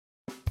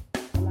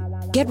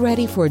Get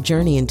ready for a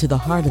journey into the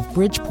heart of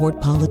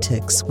Bridgeport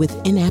politics with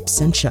In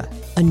Absentia,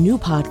 a new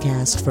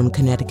podcast from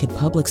Connecticut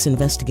Public's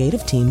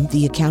investigative team,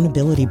 The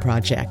Accountability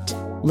Project.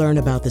 Learn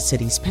about the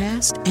city's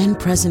past and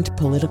present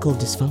political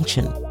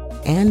dysfunction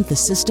and the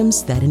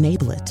systems that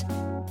enable it.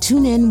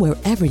 Tune in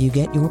wherever you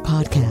get your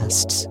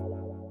podcasts.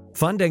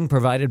 Funding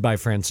provided by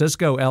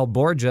Francisco L.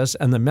 Borges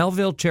and the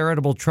Melville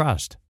Charitable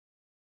Trust.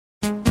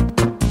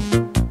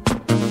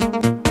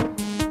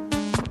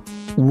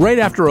 Right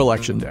after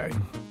Election Day,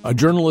 a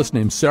journalist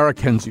named Sarah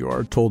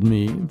Kendzior told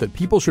me that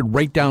people should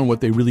write down what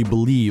they really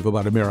believe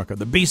about America,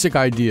 the basic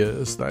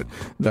ideas that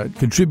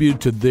contribute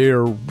to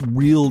their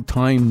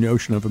real-time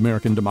notion of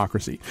American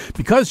democracy.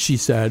 Because, she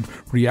said,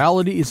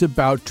 reality is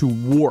about to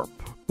warp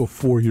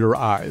before your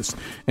eyes,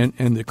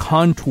 and the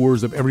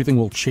contours of everything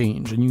will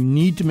change. And you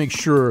need to make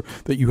sure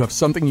that you have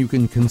something you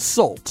can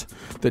consult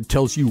that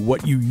tells you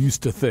what you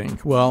used to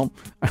think. Well,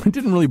 I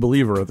didn't really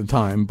believe her at the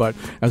time, but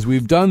as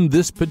we've done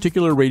this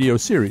particular radio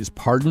series,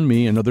 Pardon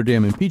Me, Another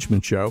Damn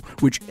Impeachment Show,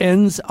 which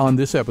ends on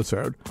this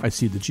episode, I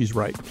see that she's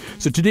right.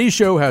 So today's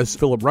show has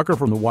Philip Rucker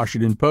from the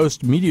Washington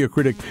Post, media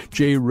critic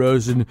Jay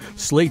Rosen,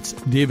 Slate's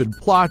David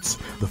Plotz,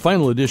 the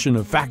final edition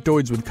of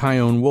Factoids with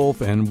Chion Wolf,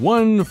 and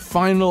one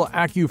final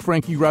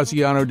AccuFrankie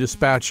Graziano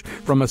dispatch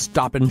from a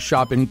Stop and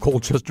Shop in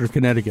Colchester,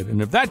 Connecticut.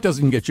 And if that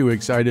doesn't get you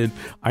excited,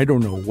 I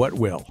don't know what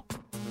will.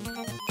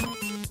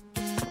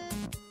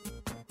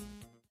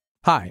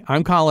 Hi,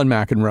 I'm Colin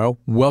McEnroe.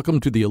 Welcome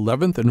to the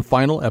 11th and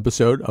final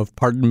episode of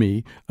Pardon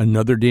Me,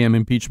 Another Damn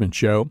Impeachment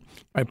Show.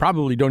 I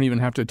probably don't even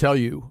have to tell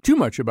you too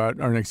much about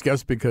our next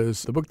guest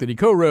because the book that he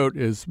co-wrote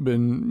has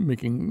been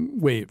making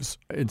waves.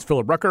 It's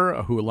Philip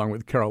Rucker, who, along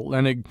with Carol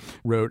Leonnig,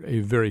 wrote A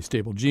Very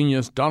Stable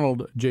Genius,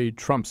 Donald J.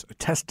 Trump's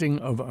Testing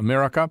of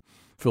America.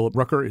 Philip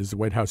Rucker is the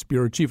White House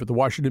bureau chief at The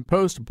Washington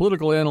Post, a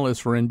political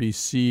analyst for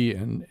NBC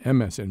and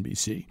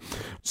MSNBC.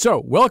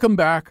 So welcome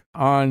back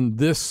on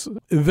this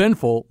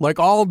eventful, like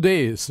all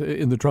days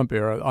in the Trump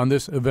era, on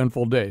this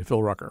eventful day,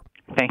 Phil Rucker.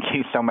 Thank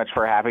you so much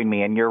for having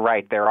me. And you're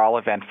right, they're all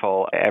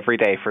eventful every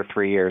day for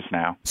 3 years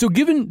now. So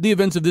given the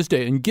events of this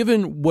day and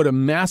given what a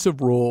massive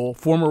role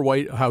former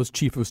White House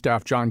Chief of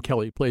Staff John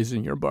Kelly plays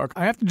in your book,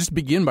 I have to just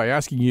begin by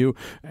asking you,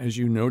 as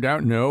you no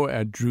doubt know,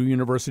 at Drew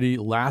University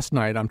last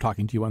night, I'm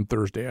talking to you on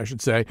Thursday, I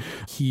should say,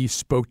 he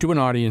spoke to an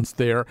audience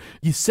there.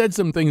 He said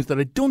some things that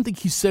I don't think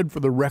he said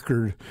for the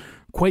record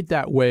quite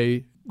that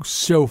way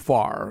so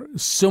far.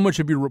 So much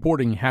of your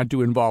reporting had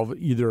to involve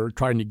either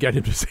trying to get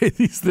him to say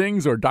these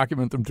things or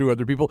document them through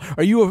other people.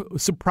 Are you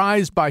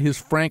surprised by his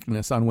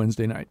frankness on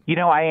Wednesday night? You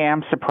know, I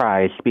am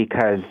surprised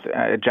because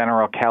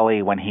General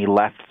Kelly, when he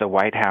left the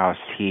White House,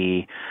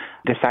 he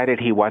decided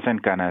he wasn't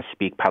going to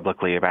speak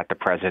publicly about the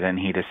president.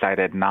 He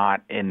decided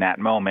not in that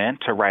moment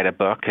to write a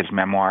book, his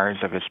memoirs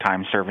of his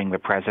time serving the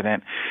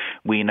president.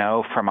 We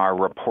know from our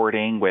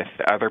reporting with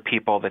other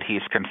people that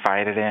he's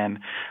confided in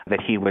that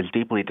he was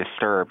deeply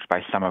disturbed by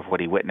some of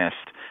what he witnessed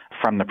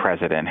from the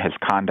president, his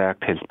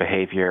conduct, his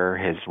behavior,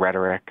 his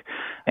rhetoric,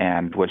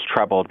 and was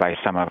troubled by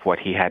some of what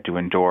he had to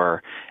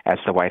endure as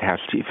the White House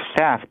Chief of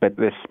Staff. But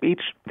this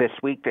speech this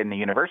week in the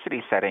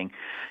university setting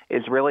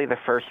is really the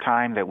first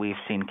time that we've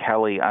seen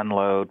Kelly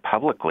unload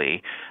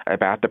publicly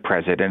about the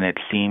president. It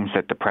seems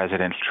that the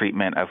president's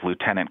treatment of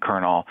Lieutenant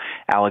Colonel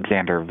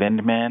Alexander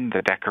Vindman,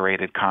 the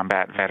decorated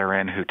combat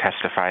veteran who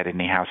testified in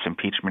the House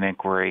impeachment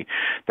inquiry,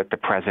 that the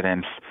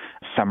president's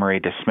summary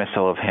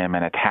dismissal of him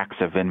and attacks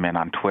of Vindman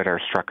on Twitter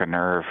struck a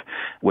nerve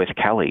with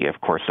Kelly, of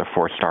course, a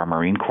four-star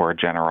Marine Corps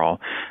general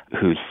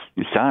whose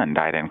son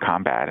died in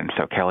combat. And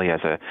so Kelly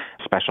has a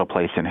special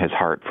place in his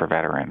heart for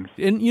veterans.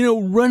 And, you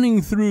know,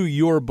 running through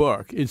your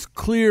book, it's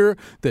clear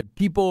that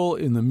people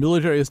in the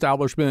military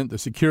establishment, the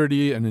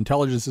security and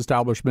intelligence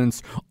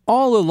establishments,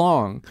 all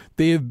along,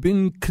 they have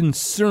been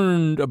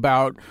concerned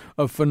about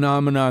a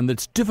phenomenon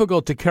that's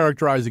difficult to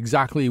characterize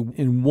exactly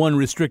in one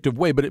restrictive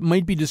way, but it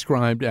might be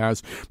described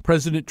as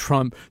President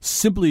Trump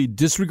simply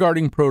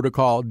disregarding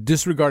protocol,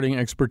 disregarding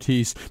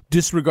expertise,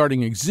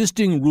 disregarding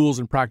existing rules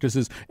and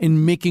practices,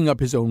 and making up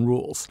his own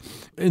rules.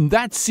 And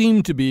that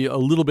seemed to be a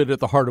little bit at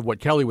the heart of what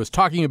Kelly was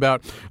talking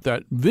about,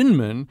 that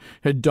Vindman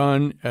had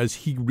done, as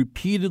he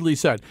repeatedly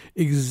said,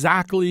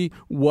 exactly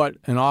what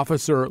an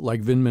officer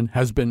like Vindman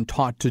has been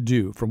taught to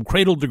do. From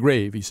cradle to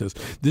grave, he says,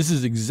 this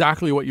is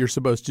exactly what you're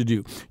supposed to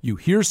do. You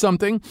hear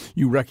something,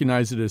 you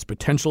recognize it as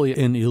potentially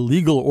an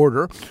illegal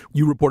order,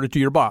 you report it to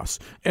your boss.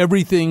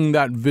 Everything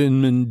that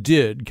Vindman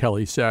did,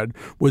 Kelly said,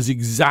 was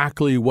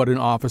exactly what an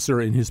officer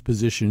in his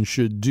position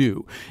should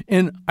do.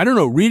 And I don't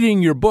know,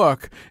 reading your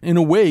book, in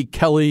a way,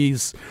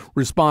 Kelly's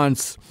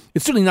response,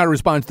 it's certainly not a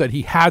response that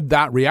he had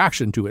that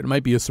reaction to it. It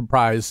might be a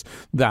surprise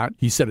that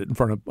he said it in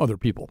front of other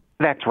people.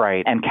 That's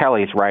right. And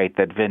Kelly's right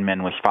that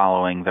Vindman was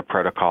following the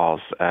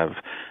protocols of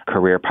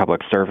career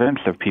public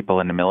servants, of people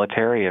in the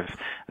military, of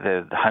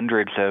the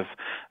hundreds of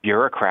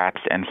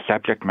bureaucrats and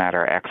subject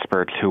matter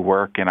experts who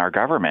work in our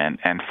government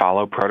and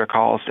follow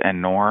protocols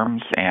and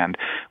norms. And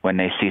when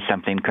they see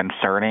something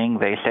concerning,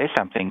 they say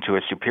something to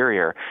a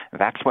superior.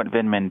 That's what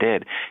Vindman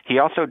did. He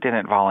also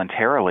didn't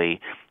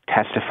voluntarily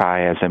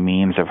testify as a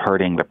means of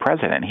hurting the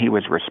president. He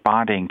was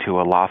responding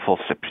to a lawful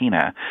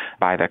subpoena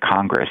by the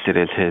Congress. It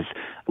is his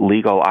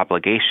legal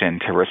obligation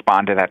to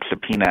respond to that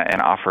subpoena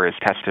and offer his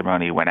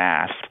testimony when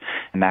asked.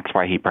 And that's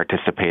why he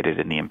participated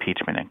in the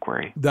impeachment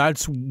inquiry.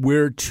 That's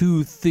where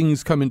two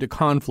things come into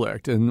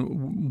conflict.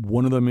 And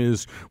one of them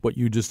is what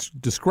you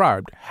just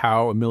described,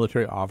 how a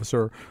military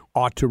officer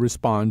ought to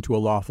respond to a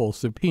lawful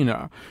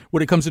subpoena.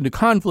 What it comes into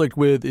conflict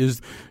with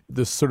is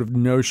this sort of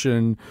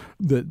notion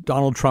that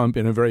Donald Trump,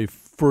 in a very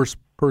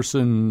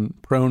first-person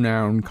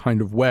pronoun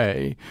kind of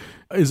way,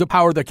 is a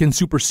power that can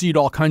supersede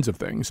all kinds of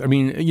things. I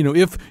mean, you know,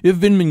 if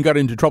Vindman got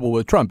into trouble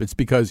with Trump, it's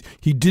because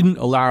he didn't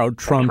allow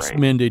Trump's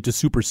mandate to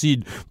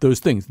supersede those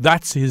things.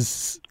 That's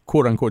his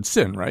quote-unquote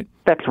sin, right?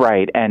 That's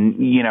right. And,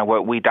 you know,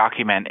 what we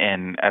document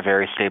in A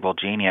Very Stable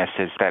Genius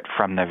is that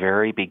from the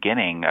very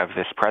beginning of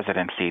this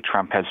presidency,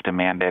 Trump has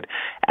demanded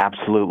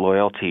absolute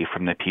loyalty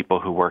from the people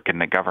who work in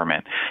the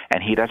government.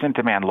 And he doesn't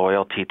demand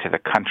loyalty to the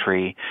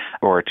country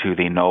or to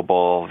the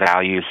noble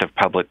values of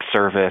public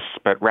service,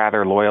 but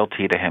rather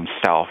loyalty to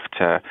himself,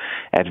 to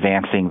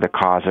advancing the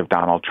cause of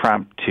Donald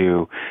Trump,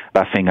 to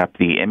buffing up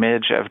the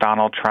image of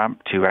Donald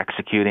Trump, to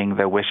executing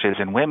the wishes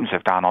and whims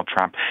of Donald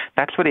Trump.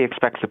 That's what he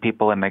expects the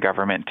people in the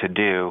government to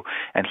do.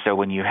 And so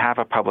when you have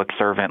a public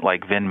servant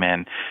like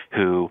Vindman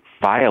who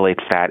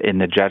violates that in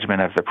the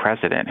judgment of the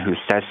president, who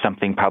says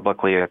something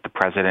publicly that the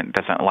president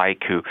doesn't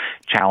like, who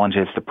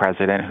challenges the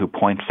president, who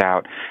points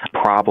out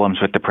problems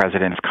with the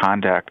president's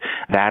conduct,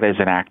 that is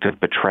an act of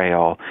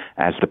betrayal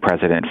as the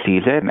president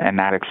sees it. And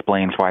that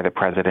explains why the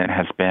president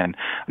has been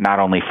not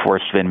only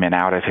forced Vindman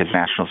out of his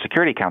National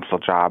Security Council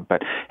job,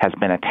 but has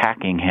been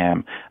attacking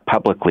him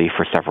publicly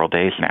for several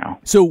days now.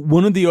 So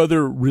one of the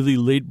other really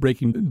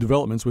late-breaking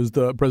developments was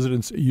the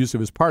president's use of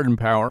his pardon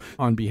power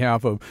on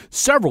behalf of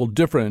several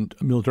different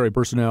military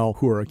personnel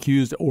who are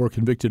accused or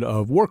convicted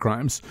of war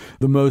crimes.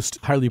 The most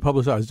highly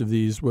publicized of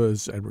these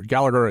was Edward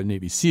Gallagher, a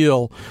Navy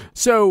SEAL.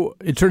 So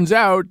it turns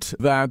out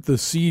that the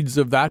seeds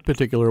of that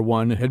particular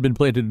one had been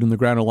planted in the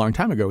ground a long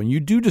time ago. And you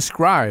do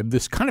describe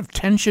this kind of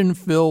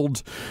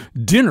tension-filled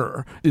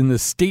dinner in the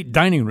state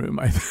dining room,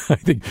 I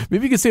think.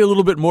 Maybe you could say a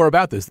little bit more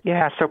about this.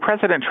 Yeah, so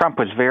President Trump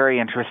was very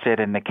interested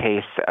in the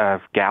case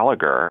of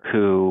Gallagher,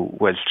 who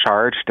was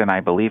charged and I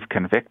believe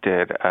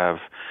convicted of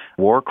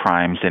war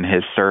crimes in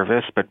his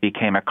service, but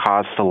became a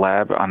cause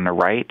celeb on the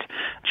right,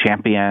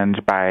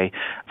 championed by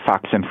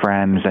Fox and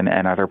Friends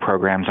and other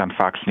programs on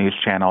Fox News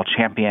Channel,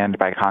 championed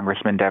by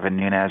Congressman Devin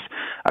Nunes,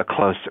 a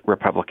close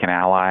Republican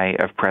ally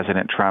of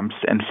President Trump's.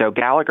 And so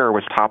Gallagher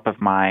was top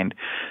of mind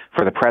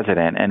for the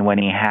president. And when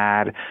he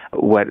had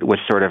what was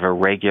sort of a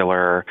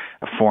regular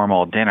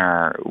formal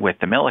dinner with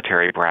the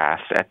military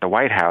brass at the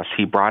White House,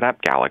 he brought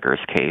up Gallagher's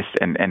case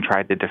and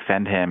tried to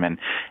defend him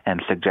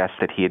and suggest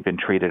that he had been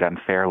treated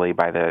unfairly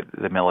by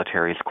the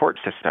military's court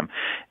system.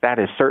 That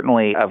is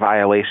certainly a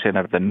violation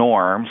of the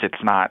norms.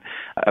 It's not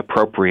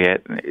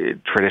appropriate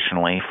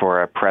traditionally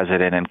for a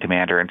president and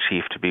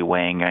commander-in-chief to be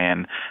weighing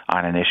in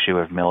on an issue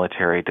of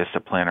military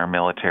discipline or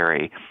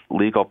military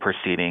legal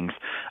proceedings.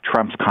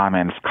 Trump's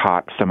comments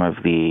caught some of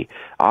the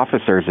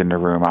officers in the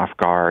room off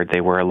guard.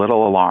 They were a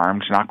little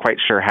alarmed, not quite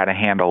sure how to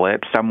handle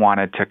it. Some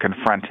wanted to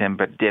confront him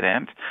but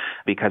didn't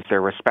because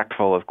they're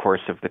respectful, of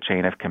course, of the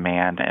chain of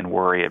command and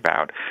worry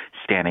about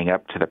standing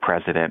up to the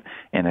president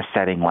in a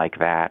setting like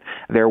that.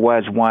 There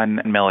was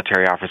one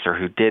military officer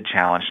who did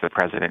challenge the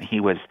president. He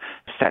was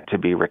set to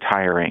be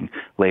retiring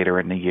later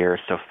in the year,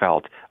 so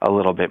felt a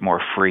little bit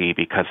more free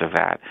because of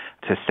that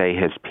to say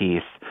his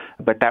piece.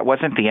 But that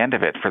wasn't the end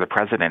of it for the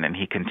president, and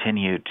he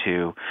continued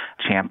to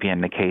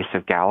champion the case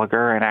of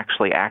Gallagher and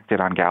actually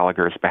acted on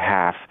Gallagher's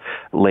behalf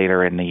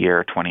later in the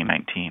year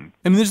 2019.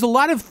 I mean, there's a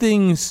lot of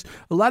things,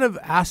 a lot of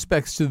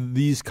aspects to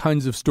these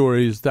kinds of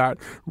stories that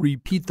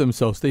repeat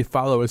themselves. They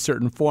follow a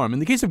certain form. In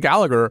the case of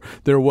Gallagher,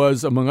 there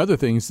was, among other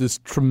things, this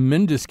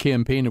tremendous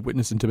campaign of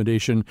witness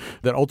intimidation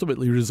that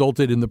ultimately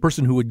resulted in the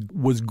person who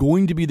was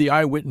going to be the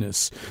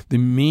eyewitness, the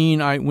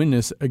main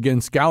eyewitness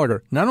against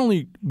Gallagher, not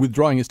only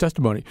withdrawing his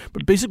testimony,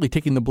 but basically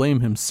taking the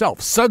blame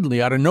himself,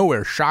 suddenly out of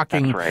nowhere,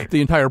 shocking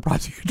the entire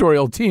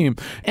prosecutorial team.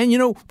 And, you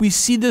know, we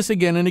see this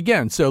again and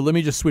again. So let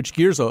me just switch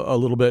gears a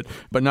little bit,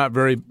 but not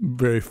very,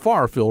 very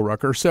far, Phil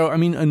Rucker. So, I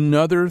mean,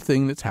 another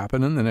thing that's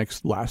happened in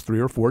the last 3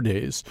 or 4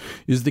 days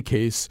is the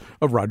case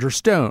of Roger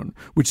Stone,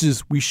 which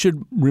is, we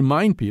should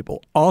remind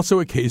people, also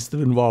a case that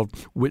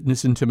involved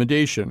witness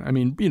intimidation. I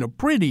mean, you know,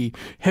 pretty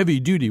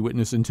heavy-duty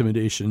witness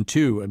intimidation,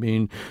 too. I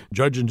mean,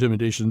 judge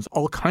intimidations,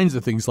 all kinds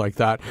of things like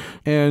that.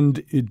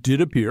 And it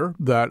did appear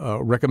that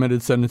a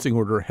recommended sentencing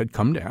order had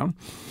come down,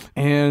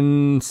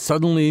 and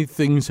suddenly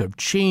things have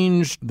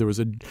changed. There was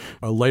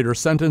a lighter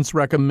sentence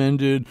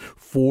recommended.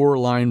 4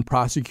 line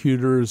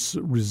prosecutors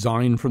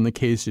resigned from the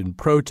case in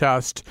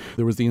protest.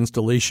 There was the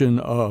installation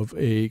of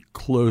a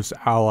close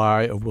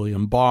ally of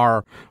William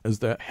Barr as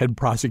the head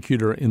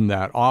prosecutor in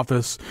that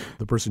office.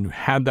 The person who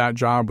had that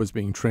job was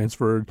being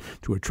transferred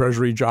to a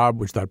Treasury job,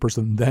 which that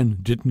person then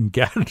didn't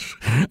get.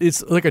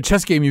 It's like a chess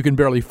chess game you can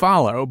barely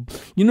follow.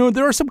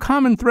 There are some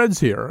common threads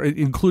here,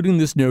 including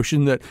this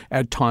notion that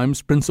at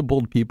times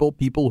principled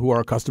people who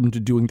are accustomed to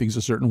doing things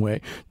a certain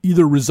way,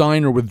 either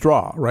resign or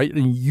withdraw, right?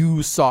 And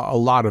you saw a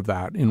lot of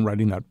that in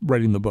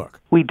writing the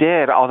book. We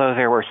did, although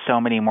there were so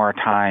many more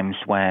times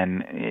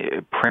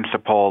when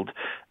principled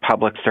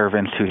public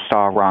servants who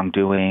saw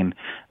wrongdoing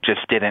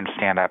just didn't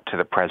stand up to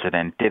the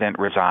president, didn't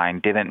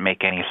resign, didn't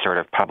make any sort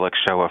of public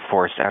show of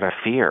force out of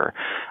fear.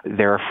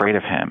 They're afraid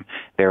of him.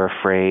 They're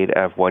afraid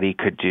of what he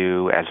could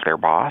do as their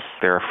boss.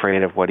 They're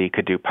afraid of what he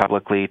could do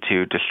publicly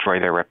to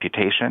destroy their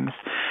reputations.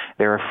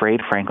 They're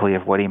afraid, frankly,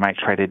 of what he might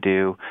try to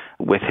do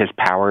with his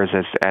powers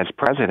as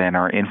president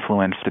or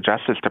influence the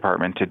Justice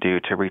Department to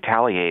do to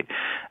retaliate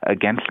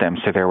against them.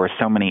 So there were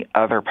so many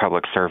other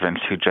public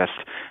servants who just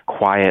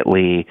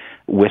quietly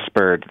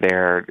whispered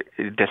their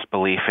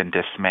disbelief and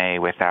dismay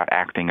without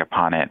acting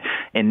upon it.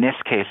 In this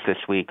case this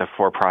week, the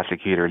 4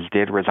 prosecutors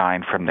did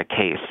resign from the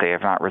case. They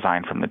have not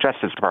resigned from the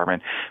Justice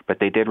Department, but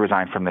they did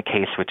resign from the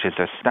case, which is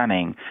a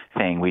stunning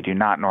thing. We do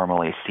not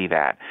normally see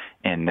that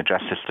in the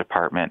Justice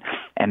Department.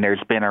 And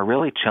there's been a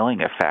really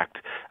chilling effect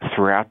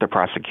throughout the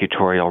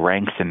prosecutorial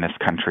ranks in this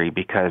country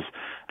because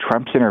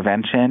Trump's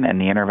intervention and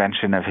the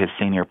intervention of his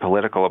senior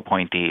political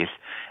appointees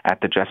at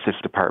the Justice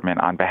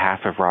Department on behalf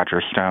of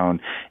Roger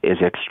Stone is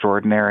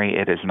extraordinary.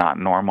 It is not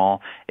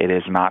normal. It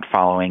is not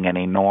following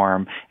any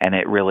norm, and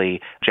it really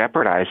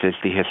jeopardizes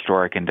the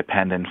historic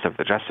independence of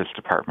the Justice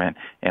Department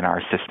in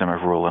our system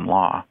of rule and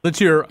law. Let's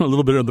hear a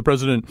little bit of the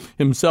president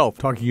himself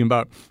talking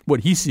about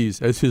what he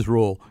sees as his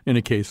role in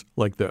a case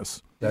like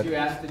this.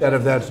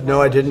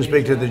 No, I didn't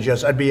speak to the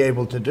justice. I'd be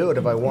able to do it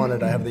if I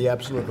wanted. I have the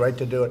absolute right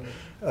to do it.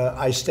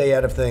 I stay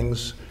out of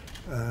things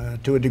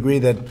to a degree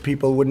that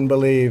people wouldn't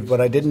believe, but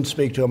I didn't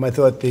speak to him. I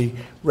thought the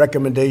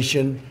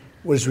recommendation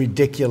was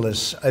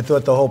ridiculous. I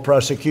thought the whole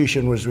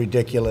prosecution was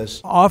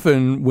ridiculous.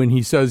 Often when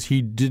he says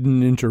he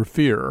didn't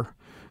interfere,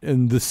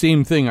 and the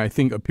same thing, I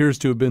think, appears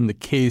to have been the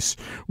case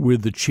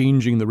with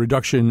the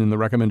reduction in the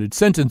recommended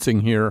sentencing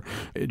here.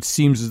 It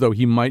seems as though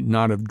he might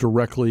not have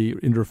directly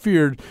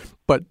interfered,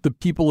 but the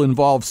people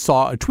involved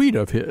saw a tweet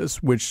of his,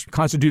 which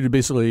constituted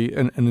basically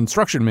an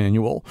instruction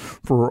manual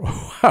for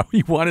how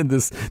he wanted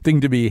this thing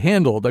to be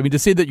handled. I mean, to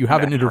say that you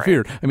haven't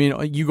interfered, right. I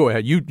mean, you go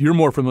ahead. You're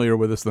more familiar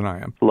with this than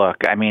I am. Look,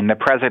 I mean, the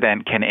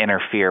president can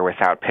interfere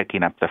without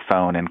picking up the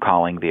phone and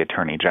calling the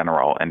attorney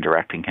general and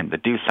directing him to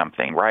do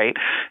something, right?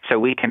 So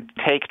we can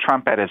take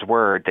Trump at his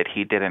word that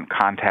he didn't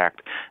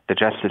contact the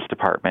Justice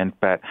Department,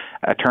 but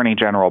Attorney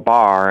General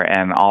Barr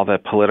and all the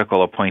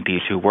political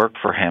appointees who work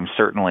for him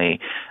certainly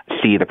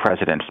see the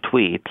president's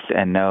tweets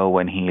and know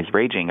when he's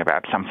raging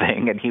about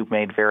something. And he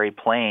made very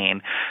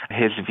plain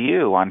his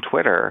view on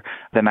Twitter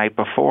the night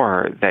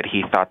before that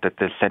he thought that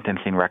the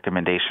sentencing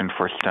recommendation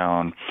for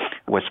Stone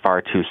was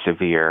far too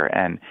severe.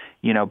 And,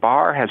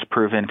 Barr has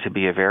proven to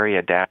be a very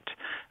adept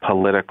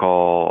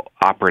political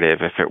operative,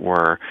 if it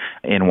were,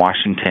 in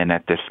Washington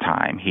at this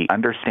time. He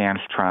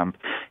understands Trump.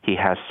 He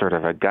has sort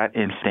of a gut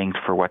instinct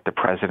for what the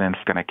president's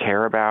going to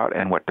care about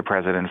and what the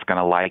president's going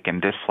to like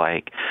and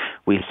dislike.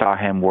 We saw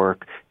him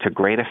work to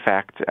great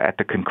effect at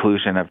the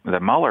conclusion of the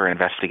Mueller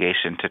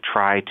investigation to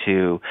try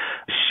to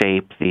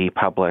shape the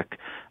public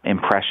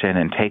impression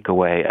and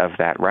takeaway of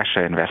that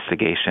Russia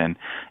investigation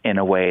in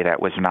a way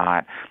that was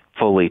not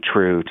fully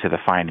true to the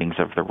findings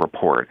of the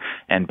report.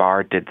 And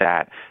Barr did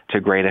that to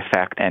great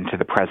effect and to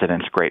the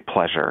president's great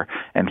pleasure.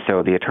 And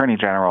so the attorney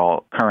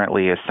general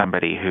currently is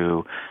somebody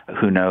who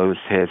knows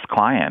his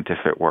client, if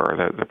it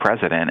were, the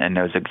president, and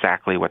knows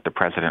exactly what the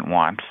president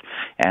wants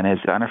and is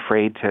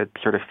unafraid to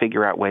sort of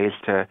figure out ways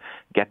to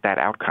get that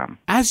outcome.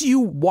 As you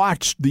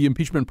watched the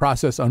impeachment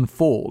process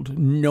unfold,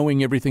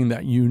 knowing everything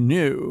that you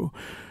knew,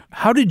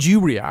 how did you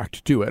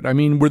react to it? I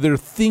mean, were there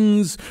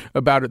things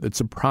about it that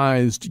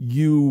surprised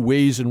you,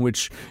 ways in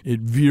which it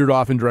veered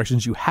off in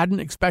directions you hadn't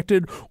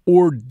expected?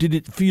 Or did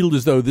it feel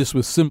as though this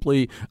was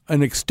simply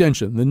an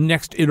extension, the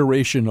next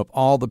iteration of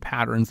all the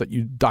patterns that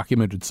you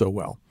documented so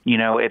well?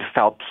 It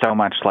felt so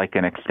much like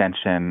an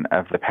extension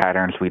of the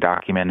patterns we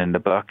document in the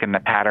book and the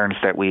patterns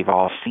that we've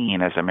all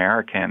seen as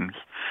Americans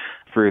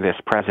through this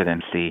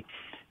presidency.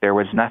 There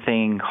was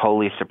nothing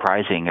wholly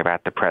surprising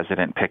about the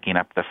president picking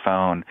up the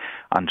phone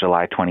on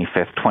July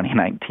 25th,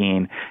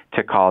 2019,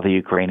 to call the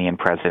Ukrainian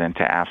president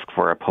to ask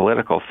for a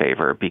political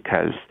favor,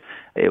 because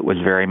it was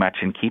very much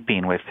in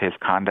keeping with his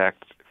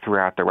conduct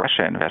throughout the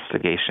Russia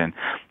investigation.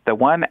 The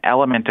one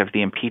element of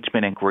the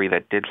impeachment inquiry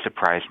that did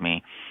surprise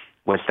me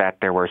was that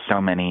there were so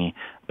many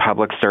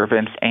public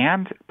servants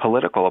and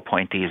political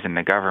appointees in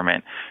the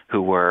government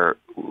who were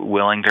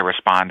willing to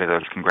respond to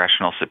those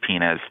congressional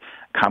subpoenas,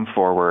 come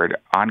forward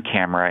on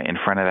camera in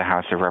front of the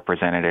House of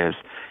Representatives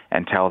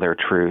and tell their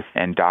truth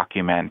and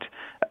document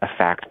a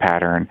fact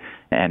pattern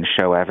and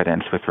show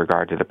evidence with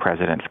regard to the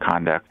president's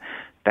conduct.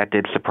 That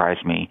did surprise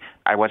me.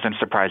 I wasn't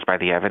surprised by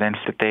the evidence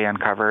that they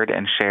uncovered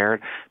and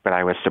shared, but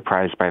I was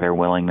surprised by their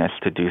willingness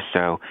to do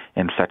so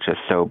in such a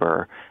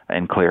sober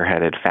and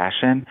clear-headed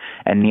fashion.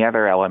 And the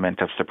other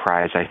element of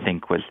surprise, I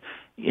think, was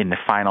in the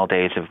final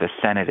days of the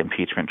Senate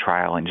impeachment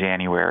trial in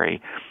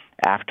January,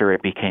 after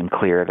it became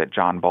clear that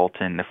John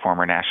Bolton, the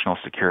former national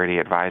security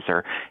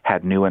advisor,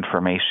 had new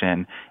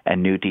information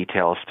and new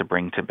details to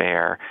bring to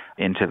bear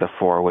into the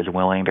fore, was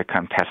willing to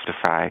come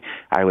testify.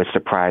 I was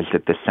surprised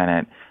that the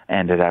Senate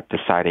ended up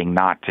deciding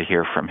not to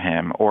hear from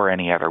him or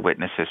any other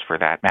witnesses for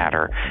that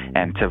matter,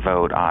 and to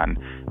vote on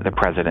the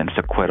president's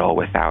acquittal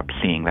without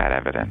seeing that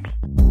evidence.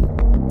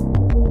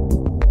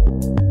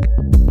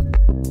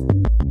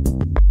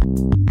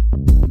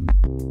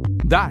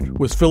 That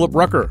was Philip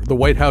Rucker, the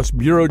White House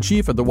bureau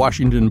chief at The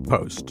Washington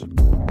Post.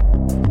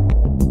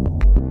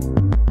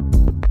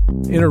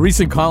 In a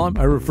recent column,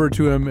 I referred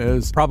to him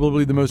as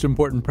probably the most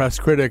important press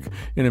critic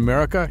in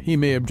America. He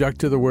may object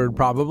to the word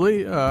probably.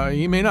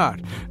 He may not.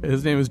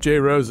 His name is Jay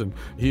Rosen.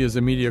 He is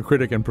a media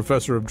critic and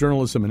professor of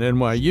journalism at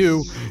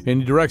NYU,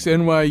 and he directs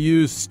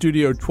NYU's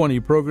Studio 20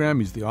 program.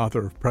 He's the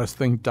author of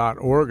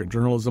PressThink.org, a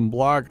journalism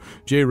blog.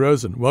 Jay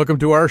Rosen, welcome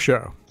to our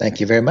show. Thank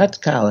you very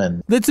much,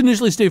 Colin. Let's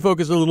initially stay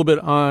focused a little bit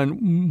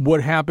on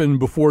what happened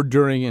before,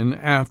 during, and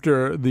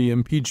after the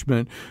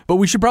impeachment. But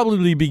we should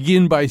probably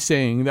begin by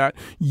saying that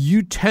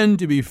you tend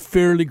to be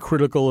fairly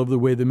critical of the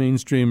way the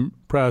mainstream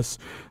press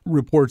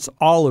reports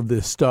all of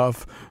this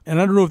stuff.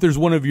 And I don't know if there's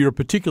one of your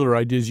particular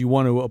ideas you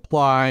want to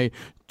apply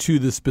to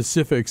the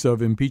specifics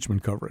of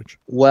impeachment coverage.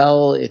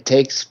 Well, it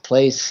takes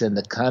place in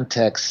the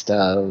context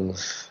of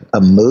a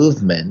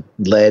movement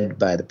led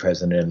by the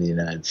President of the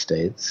United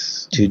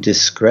States to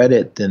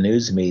discredit the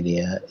news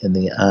media in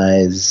the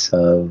eyes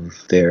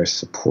of their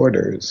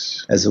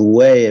supporters as a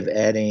way of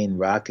adding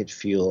rocket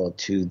fuel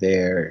to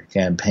their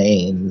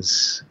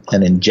campaigns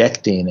and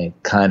injecting a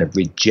kind of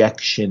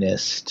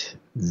rejectionist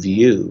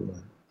view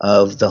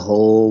of the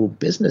whole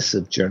business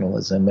of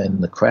journalism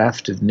and the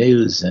craft of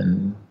news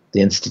and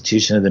the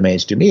institution of the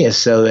mainstream media,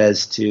 so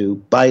as to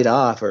bite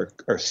off or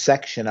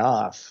section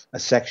off a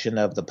section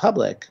of the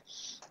public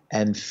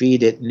and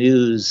feed it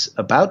news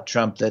about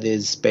Trump that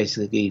is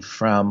basically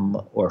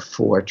from or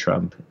for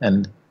Trump.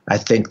 And I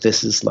think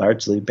this has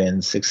largely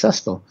been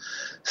successful.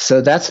 So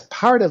that's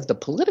part of the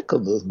political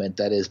movement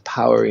that is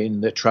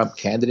powering the Trump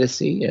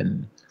candidacy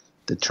and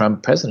the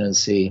Trump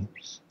presidency.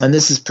 And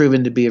this has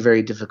proven to be a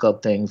very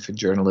difficult thing for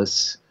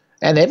journalists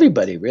and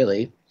everybody,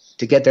 really,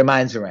 to get their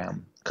minds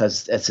around,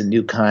 because that's a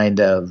new kind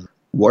of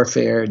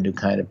warfare, a new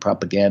kind of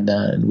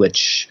propaganda in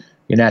which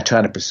you're not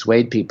trying to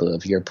persuade people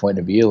of your point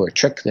of view or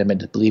trick them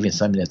into believing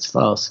something that's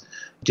false,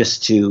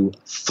 just to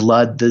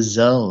flood the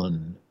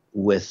zone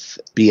with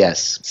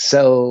BS.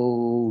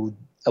 So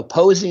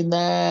opposing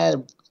that,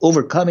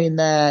 overcoming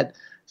that,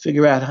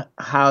 figure out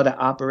how to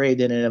operate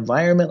in an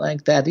environment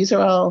like that, these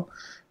are all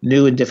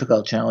new and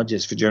difficult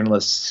challenges for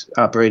journalists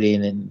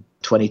operating in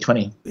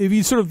 2020. If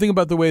you sort of think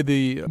about the way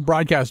the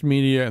broadcast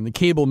media and the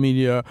cable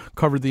media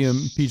covered the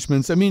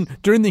impeachments, I mean,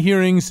 during the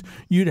hearings,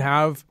 you'd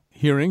have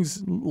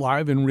hearings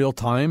live in real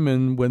time,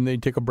 and when they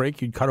take a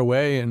break, you'd cut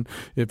away. And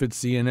if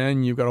it's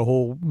CNN, you've got a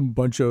whole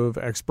bunch of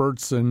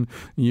experts, and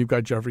you've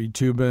got Jeffrey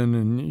Toobin,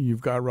 and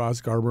you've got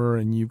Ross Garber,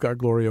 and you've got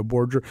Gloria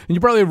Borger, and you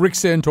probably have Rick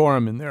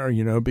Santorum in there,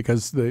 you know,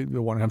 because they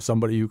want to have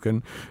somebody who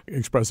can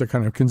express a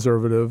kind of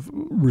conservative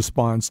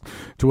response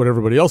to what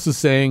everybody else is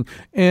saying.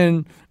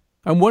 And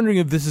I'm wondering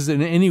if this is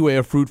in any way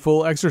a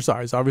fruitful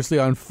exercise. Obviously,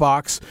 on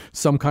Fox,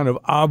 some kind of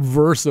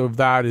obverse of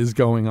that is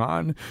going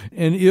on.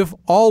 And if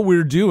all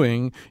we're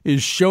doing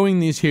is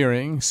showing these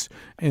hearings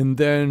and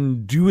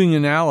then doing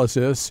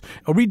analysis,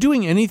 are we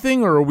doing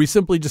anything, or are we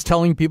simply just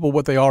telling people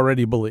what they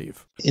already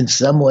believe? In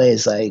some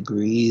ways, I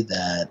agree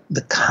that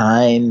the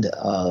kind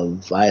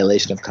of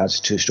violation of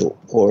constitutional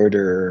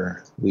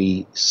order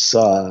we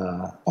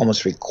saw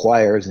almost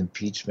requires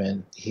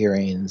impeachment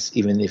hearings,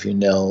 even if you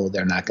know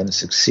they're not going to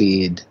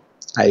succeed.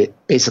 I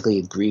basically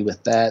agree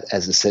with that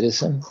as a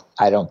citizen.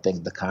 I don't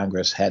think the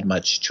Congress had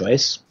much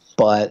choice.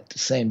 But at the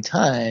same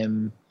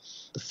time,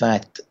 the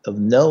fact of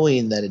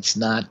knowing that it's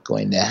not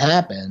going to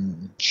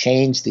happen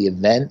changed the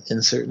event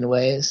in certain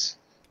ways.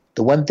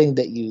 The one thing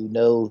that you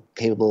know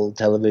cable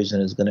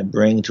television is going to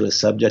bring to a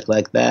subject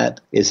like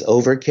that is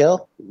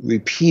overkill.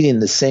 Repeating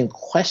the same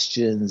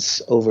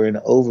questions over and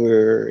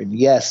over, and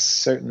yes,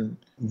 certain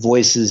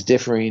voices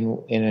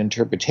differing in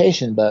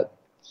interpretation, but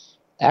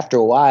after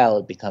a while,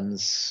 it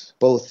becomes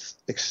both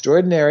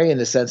extraordinary in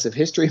the sense of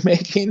history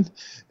making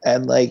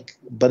and like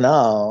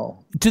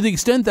banal. To the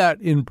extent that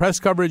in press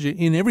coverage,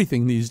 in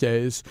everything these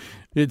days,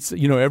 it's,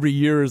 you know, every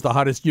year is the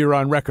hottest year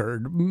on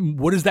record.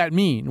 What does that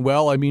mean?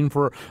 Well, I mean,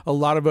 for a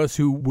lot of us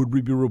who would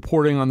be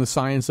reporting on the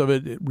science of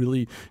it, it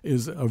really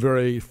is a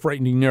very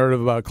frightening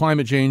narrative about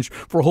climate change.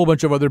 For a whole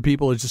bunch of other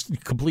people, it's just a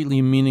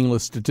completely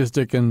meaningless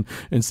statistic and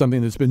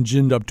something that's been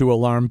ginned up to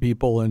alarm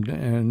people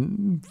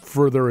and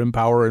further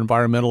empower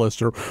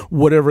environmentalists or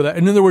whatever that.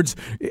 In other words,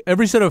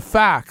 every set of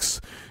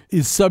facts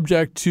is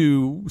subject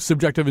to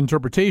subjective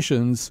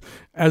interpretations,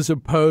 as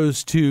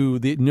opposed to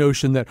the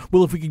notion that,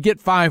 well, if we could get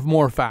 5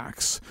 more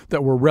facts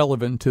that were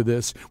relevant to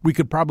this, we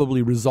could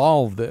probably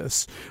resolve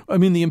this. I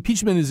mean, the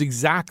impeachment is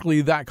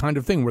exactly that kind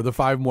of thing where the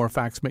 5 more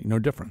facts make no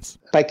difference.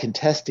 By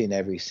contesting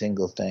every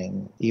single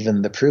thing,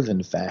 even the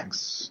proven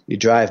facts, you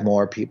drive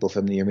more people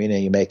from the arena,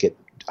 you make it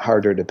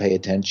harder to pay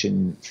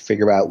attention,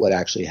 figure out what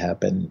actually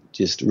happened,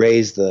 just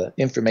raise the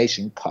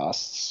information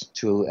costs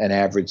to an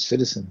average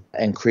citizen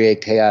and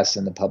create chaos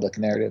in the public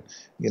narrative.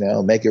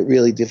 Make it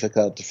really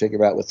difficult to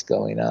figure out what's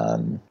going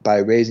on by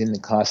raising the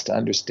cost to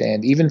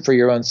understand, even for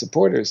your own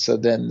supporters. So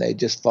then they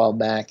just fall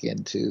back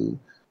into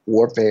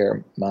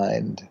warfare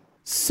mind.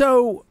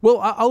 So,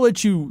 I'll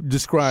let you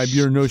describe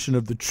your notion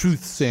of the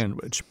truth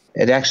sandwich.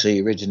 It actually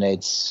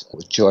originates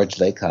with George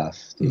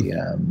Lakoff, the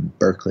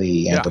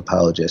Berkeley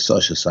anthropologist,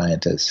 social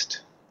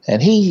scientist.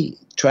 And he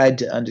tried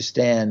to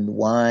understand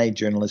why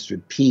journalists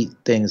repeat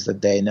things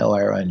that they know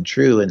are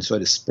untrue and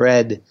sort of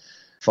spread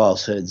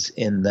falsehoods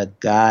in the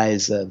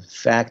guise of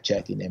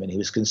fact-checking them. And he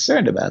was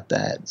concerned about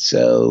that.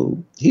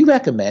 So he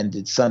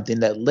recommended something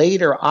that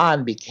later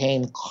on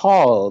became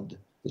called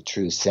the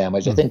truth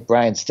sandwich. I think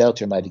Brian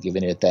Stelter might have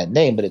given it that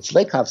name, but it's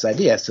Lakoff's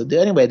idea. So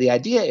anyway, the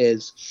idea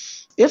is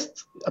if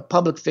a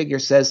public figure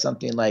says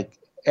something like,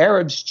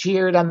 Arabs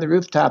cheered on the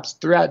rooftops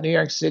throughout New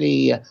York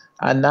City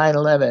on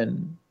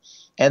 9/11,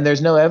 and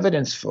there's no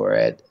evidence for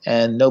it,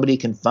 and nobody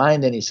can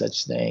find any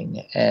such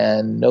thing,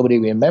 and nobody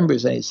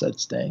remembers any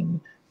such thing,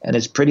 and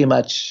it's pretty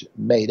much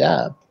made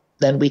up,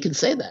 then we can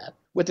say that.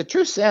 With the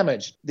truth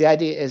sandwich, the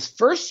idea is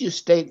first you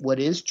state what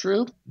is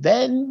true,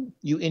 then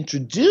you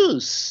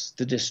introduce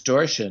the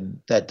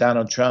distortion that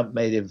Donald Trump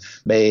may have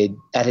made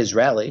at his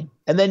rally,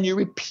 and then you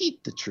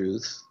repeat the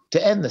truth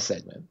to end the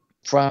segment.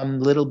 From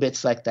little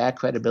bits like that,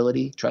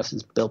 credibility, trust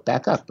is built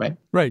back up, right?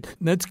 Right.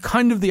 That's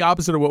kind of the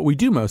opposite of what we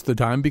do most of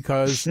the time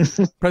because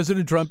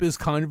President Trump is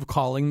kind of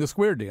calling the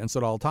square dance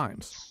at all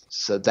times.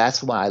 So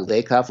that's why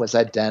Lakoff was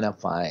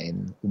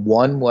identifying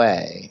one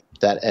way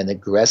that an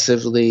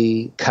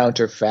aggressively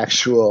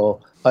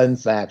counterfactual,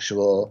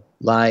 unfactual,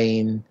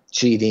 lying,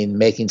 cheating,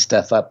 making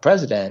stuff up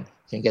president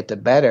can get the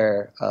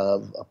better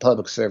of a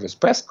public service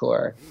press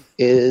corps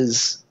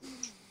is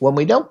when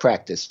we don't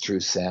practice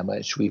truth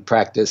sandwich, we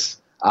practice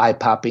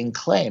eye-popping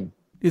claim.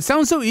 It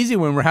sounds so easy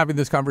when we're having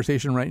this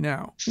conversation right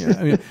now.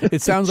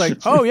 It sounds like,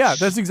 oh, yeah,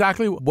 that's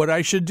exactly what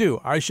I should do.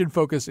 I should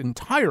focus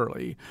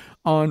entirely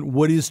on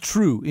what is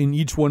true in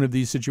each one of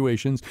these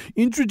situations,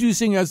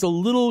 introducing as a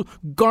little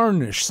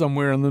garnish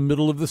somewhere in the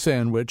middle of the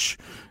sandwich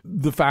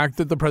the fact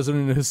that the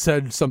president has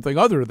said something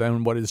other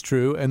than what is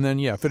true, and then,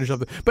 finish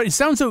up. But it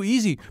sounds so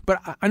easy,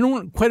 but I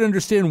don't quite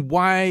understand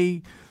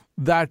why.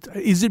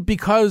 Is it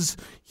because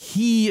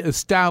he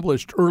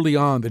established early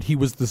on that he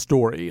was the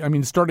story? I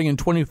mean, starting in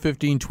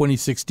 2015,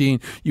 2016,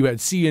 you had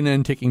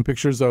CNN taking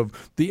pictures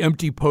of the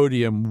empty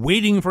podium,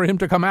 waiting for him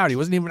to come out. He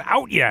wasn't even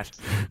out yet.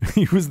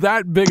 He was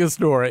that big a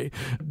story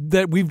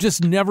that we've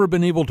just never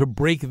been able to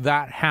break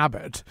that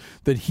habit,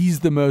 that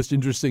he's the most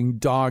interesting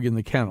dog in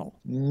the kennel.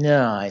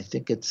 No, I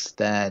think it's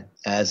that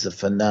as a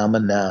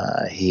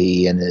phenomena,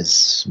 he and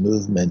his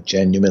movement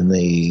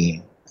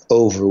genuinely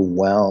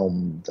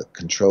overwhelm the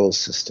control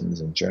systems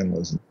in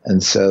journalism.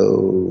 And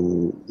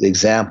so the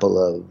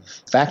example of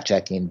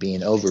fact-checking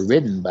being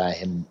overridden by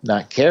him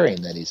not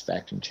caring that he's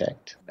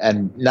fact-checked,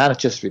 and not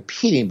just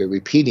repeating, but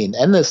repeating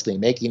endlessly,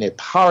 making it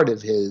part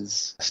of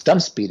his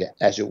stump speed,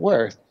 as it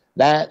were,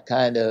 that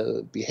kind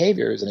of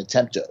behavior is an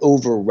attempt to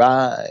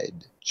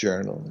override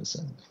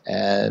journalism.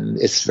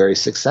 And it's very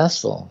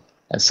successful.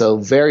 And so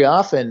very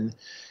often,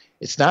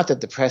 it's not that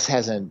the press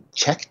hasn't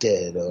checked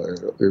it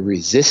or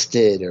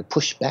resisted or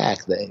pushed back,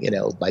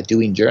 by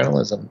doing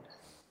journalism,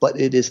 but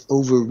it is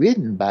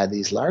overridden by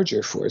these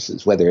larger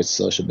forces, whether it's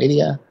social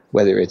media,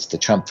 whether it's the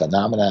Trump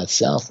phenomena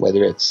itself,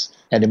 whether it's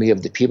enemy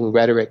of the people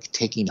rhetoric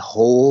taking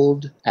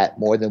hold at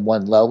more than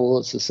one level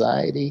of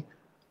society.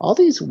 All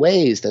these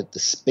ways that the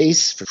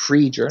space for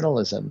free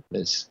journalism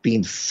is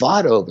being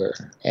fought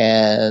over,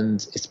 and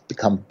it's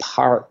become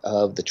part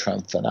of the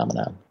Trump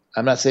phenomenon.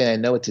 I'm not saying I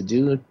know what to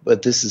do,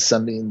 but this is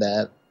something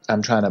that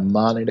I'm trying to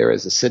monitor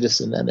as a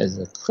citizen and as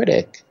a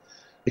critic,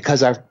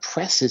 because our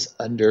press is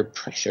under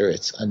pressure.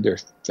 It's under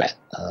threat.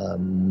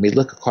 We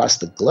look across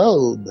the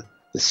globe,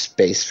 the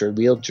space for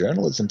real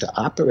journalism to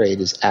operate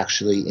is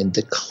actually in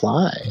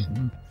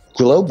decline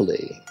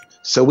globally.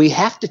 So we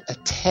have to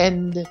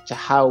attend to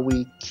how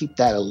we keep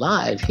that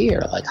alive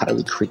here. Like, how do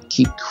we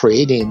keep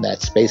creating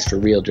that space for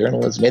real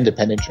journalism,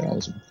 independent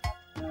journalism?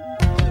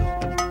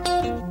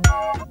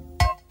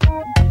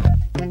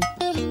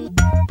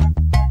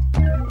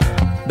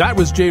 That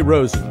was Jay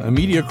Rosen, a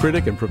media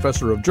critic and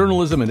professor of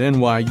journalism at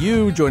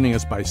NYU, joining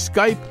us by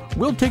Skype.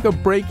 We'll take a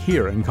break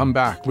here and come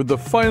back with the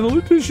final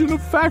edition of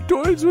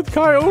Factoids with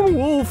Chion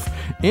Wolf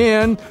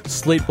and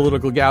Slate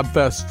Political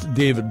Gabfest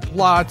David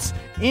Plotz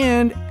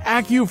and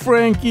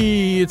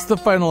AccuFrankie. It's the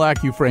final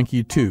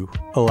AccuFrankie too,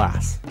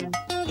 alas.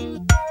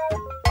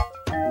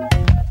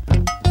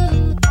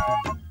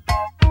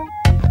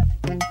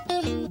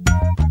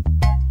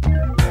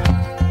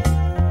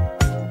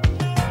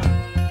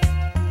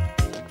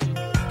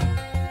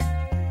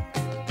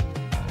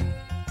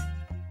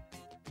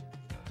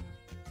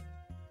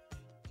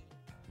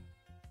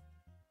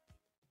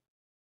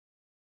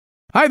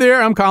 Hi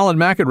there, I'm Colin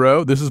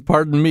McEnroe. This is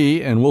Pardon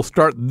Me, and we'll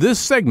start this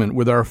segment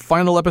with our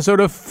final episode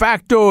of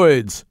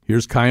Factoids.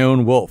 Here's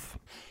Chion Wolf.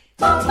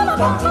 The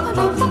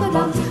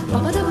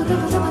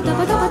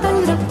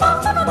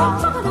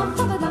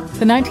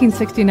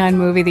 1969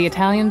 movie The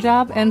Italian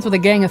Job ends with a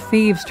gang of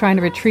thieves trying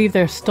to retrieve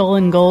their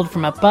stolen gold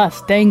from a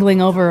bus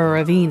dangling over a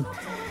ravine.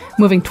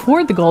 Moving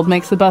toward the gold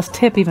makes the bus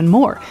tip even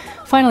more.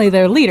 Finally,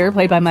 their leader,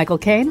 played by Michael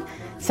Caine,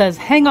 says,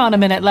 "Hang on a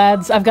minute,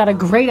 lads, I've got a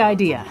great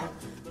idea."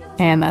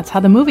 And that's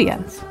how the movie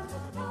ends.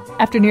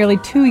 After nearly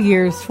 2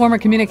 years, former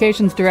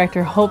communications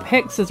director Hope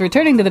Hicks is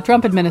returning to the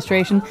Trump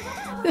administration,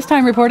 this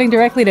time reporting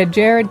directly to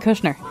Jared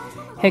Kushner.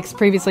 Hicks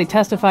previously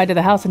testified to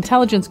the House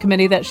Intelligence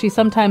Committee that she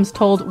sometimes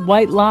told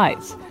white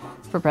lies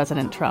for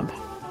President Trump.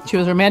 She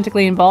was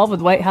romantically involved with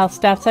White House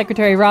Staff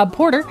Secretary Rob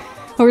Porter,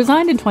 who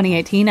resigned in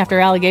 2018 after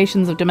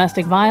allegations of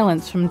domestic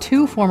violence from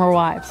 2 former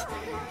wives.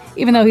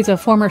 Even though he's a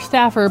former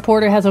staffer,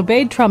 Porter has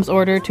obeyed Trump's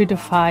order to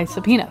defy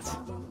subpoenas.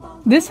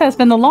 This has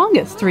been the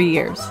longest 3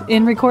 years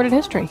in recorded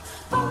history.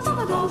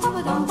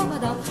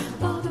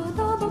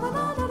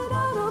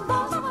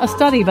 A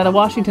study by the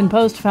Washington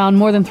Post found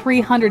more than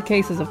 300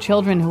 cases of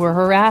children who were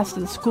harassed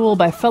at school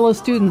by fellow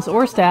students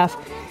or staff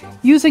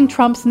using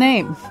Trump's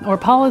name or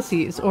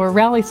policies or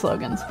rally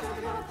slogans.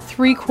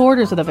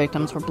 3/4 of the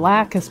victims were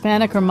Black,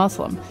 Hispanic, or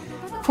Muslim.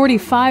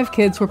 45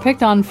 kids were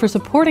picked on for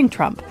supporting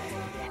Trump.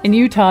 In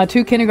Utah,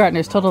 2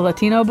 kindergartners told a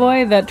Latino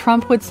boy that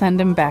Trump would send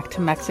him back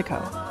to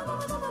Mexico.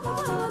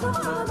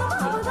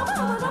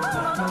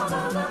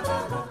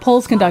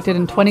 Polls conducted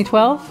in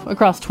 2012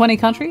 across 20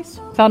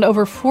 countries found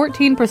over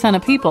 14%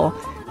 of people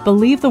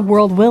believe the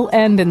world will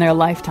end in their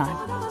lifetime.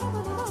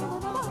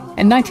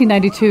 In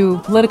 1992,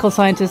 political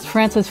scientist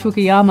Francis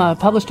Fukuyama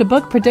published a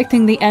book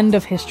predicting the end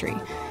of history.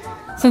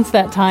 Since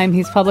that time,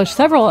 he's published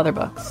several other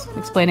books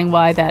explaining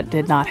why that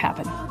did not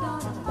happen.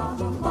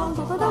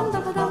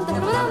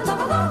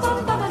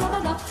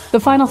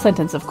 The final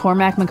sentence of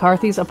Cormac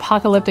McCarthy's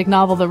apocalyptic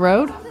novel The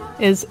Road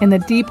is, "In the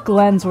deep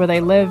glens where they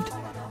lived,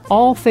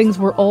 all things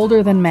were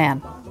older than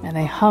man, and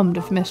they hummed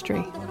of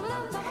mystery."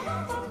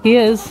 He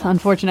is,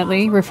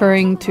 unfortunately,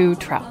 referring to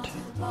trout.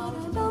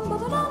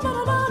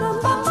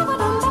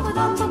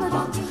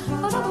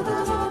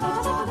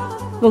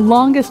 The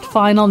longest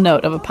final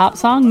note of a pop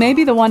song may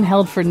be the one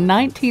held for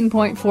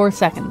 19.4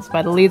 seconds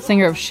by the lead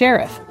singer of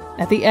Sheriff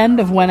at the end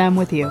of When I'm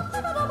With You.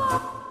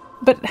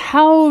 But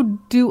how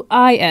do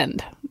I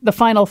end the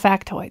final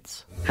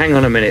factoids? Hang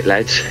on a minute,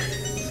 lads.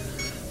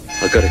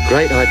 I've got a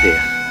great idea.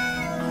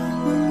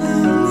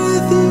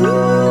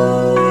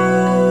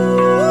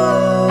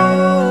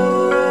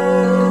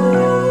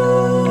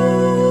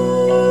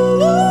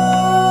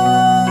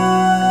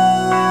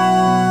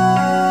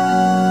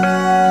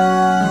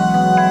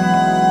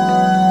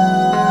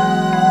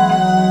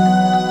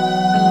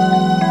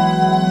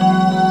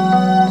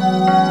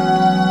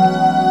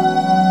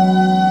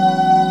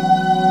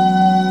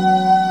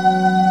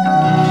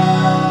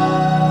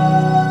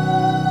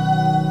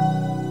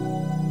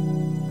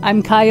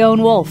 I'm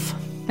Kyone Wolf,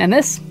 and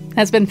this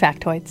has been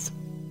Factoids.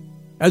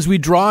 As we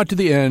draw to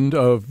the end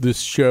of this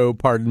show,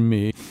 pardon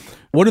me,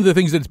 one of the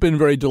things that's been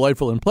very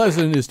delightful and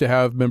pleasant is to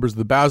have members of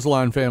the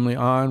Bazelon family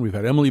on. We've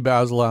had Emily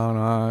Bazelon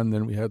on,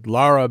 then we had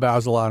Lara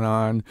Bazelon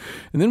on,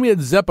 and then we had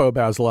Zeppo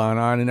Bazelon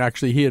on, and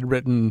actually he had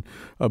written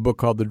a book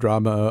called The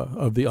Drama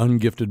of the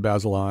Ungifted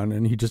Bazelon,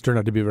 and he just turned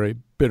out to be a very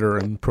bitter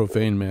and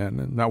profane man,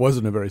 and that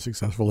wasn't a very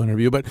successful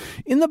interview. But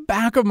in the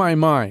back of my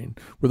mind,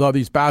 with all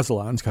these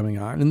Bazelons coming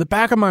on, in the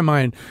back of my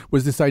mind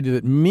was this idea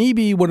that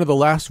maybe one of the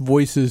last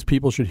voices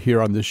people should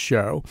hear on this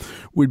show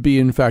would be,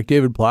 in fact,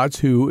 David Plotz,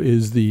 who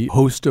is the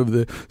host of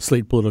the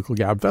Slate Political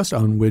Gabfest,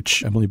 on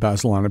which Emily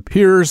Bazelon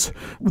appears.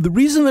 The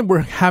reason that we're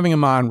having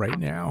him on right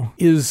now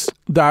is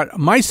that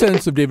my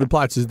sense of David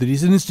Plotz is that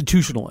he's an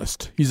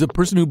institutionalist. He's a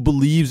person who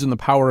believes in the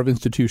power of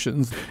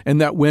institutions, and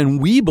that when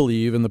we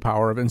believe in the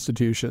power of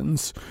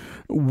institutions,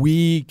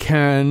 we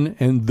can,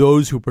 and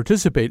those who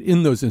participate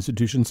in those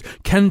institutions,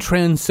 can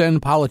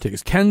transcend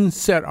politics, can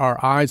set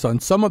our eyes on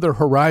some other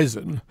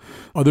horizon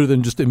other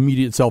than just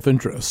immediate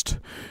self-interest.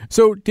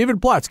 So,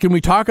 David Plotz, can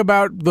we talk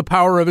about the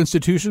power of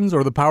institutions,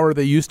 or the power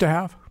they used to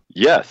have?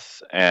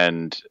 Yes.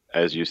 And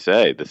as you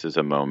say, this is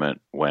a moment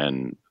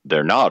when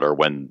they're not, or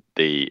when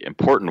the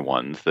important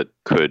ones that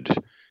could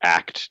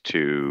act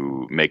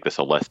to make this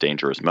a less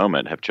dangerous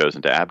moment have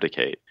chosen to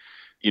abdicate.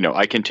 You know,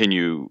 I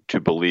continue to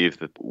believe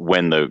that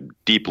when the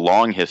deep,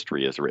 long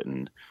history is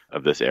written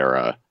of this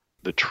era,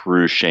 the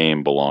true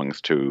shame belongs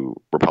to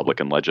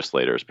Republican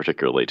legislators,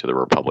 particularly to the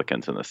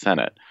Republicans in the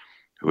Senate,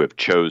 who have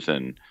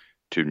chosen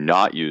to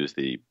not use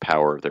the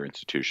power of their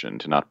institution,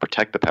 to not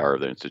protect the power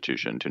of their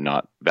institution, to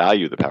not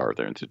value the power of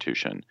their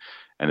institution,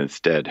 and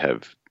instead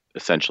have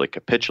essentially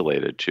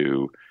capitulated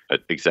to an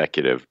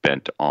executive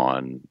bent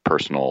on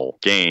personal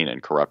gain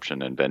and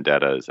corruption and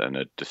vendettas and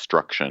a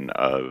destruction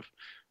of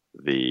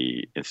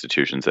the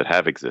institutions that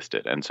have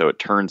existed. And so it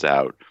turns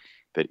out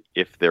that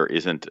if there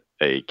isn't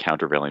a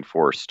countervailing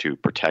force to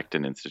protect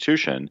an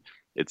institution,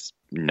 it's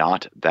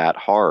not that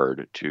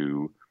hard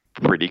to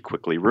pretty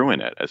quickly ruin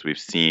it, as we've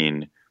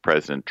seen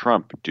President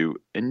Trump do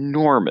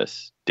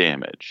enormous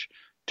damage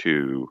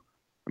to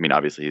mean,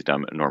 obviously he's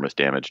done enormous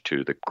damage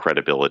to the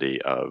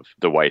credibility of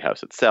the White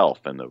House itself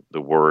and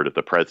the word of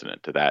the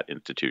president to that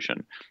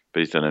institution.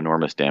 But he's done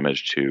enormous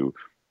damage to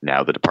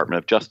now the Department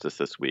of Justice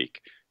this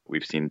week.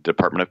 We've seen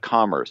Department of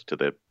Commerce to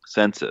the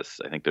census.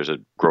 I think there's a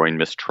growing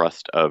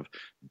mistrust of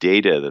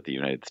data that the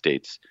United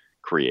States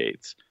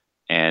creates.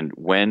 And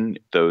when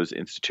those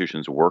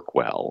institutions work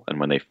well and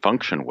when they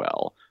function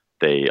well,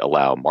 they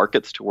allow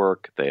markets to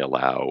work, they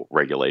allow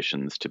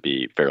regulations to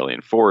be fairly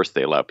enforced,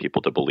 they allow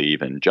people to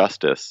believe in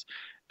justice.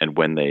 And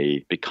when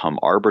they become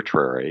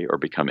arbitrary or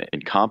become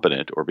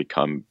incompetent or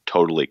become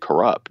totally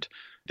corrupt,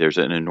 there's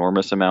an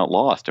enormous amount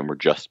lost, and we're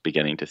just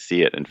beginning to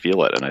see it and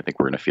feel it. And I think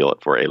we're going to feel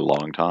it for a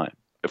long time.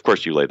 Of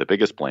course, you lay the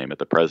biggest blame at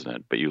the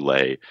president, but you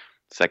lay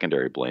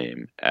secondary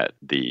blame at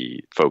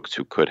the folks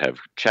who could have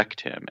checked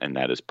him, and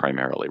that is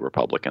primarily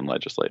Republican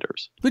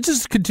legislators. Let's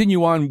just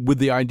continue on with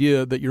the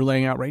idea that you're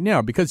laying out right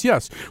now, because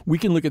yes, we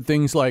can look at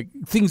things like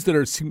things that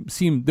are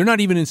they're not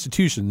even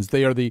institutions.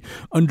 They are the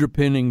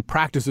underpinning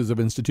practices of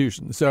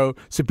institutions. So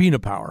subpoena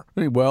power,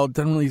 well, it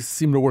doesn't really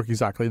seem to work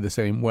exactly the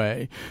same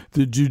way.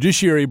 The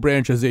judiciary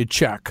branch has a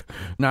check,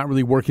 not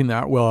really working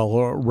that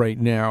well right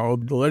now.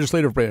 The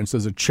legislative branch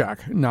has a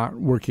check, not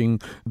working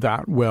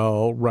that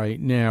well right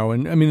now.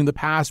 And I mean, in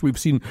the past, we've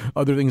seen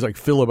other things like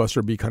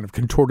filibuster be kind of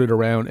contorted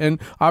around.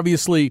 And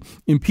obviously,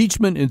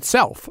 impeachment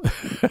itself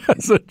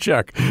as a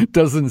check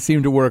doesn't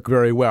seem to work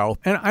very well.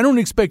 And I don't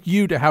expect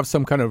you to have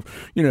some kind of,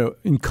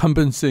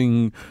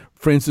 encompassing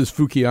Francis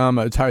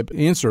Fukuyama type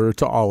answer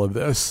to all of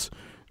this.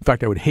 In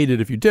fact, I would hate it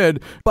if you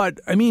did. But,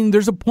 I mean,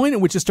 there's a point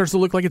at which it starts to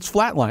look like it's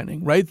flatlining,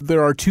 right?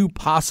 There are two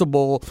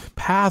possible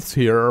paths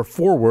here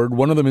forward.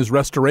 One of them is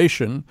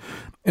restoration.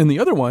 And the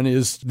other one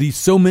is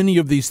so many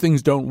of these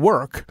things don't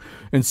work.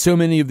 And so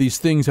many of these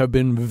things have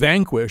been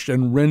vanquished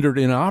and rendered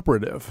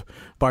inoperative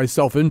by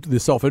the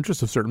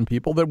self-interest of certain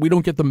people that we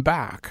don't get them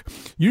back.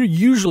 You're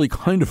usually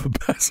kind of a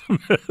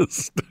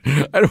pessimist.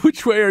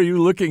 Which way are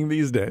you looking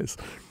these days?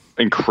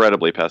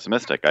 Incredibly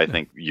pessimistic. I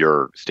think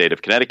your state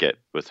of Connecticut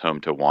was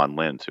home to Juan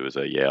Linz, who is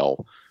a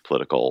Yale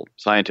political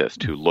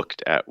scientist who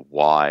looked at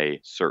why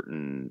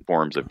certain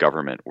forms of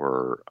government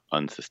were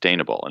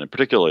unsustainable, and in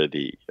particular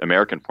the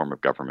American form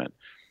of government,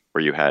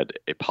 where you had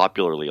a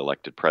popularly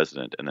elected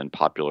president and then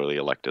popularly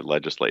elected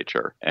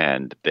legislature,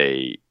 and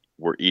they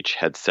each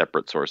had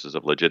separate sources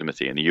of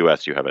legitimacy. In the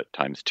U.S., you have it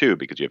times two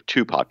because you have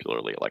two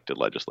popularly elected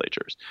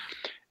legislatures.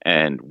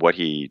 And what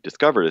he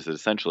discovered is that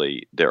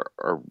essentially there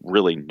are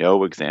really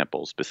no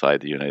examples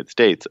beside the United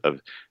States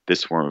of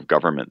this form of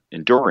government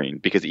enduring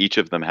because each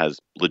of them has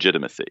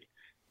legitimacy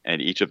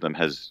and each of them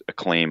has a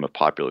claim of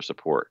popular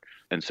support.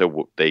 And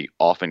so they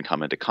often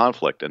come into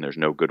conflict, and there's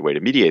no good way to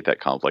mediate that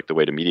conflict. The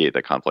way to mediate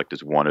that conflict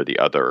is one or the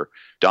other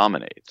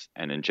dominates.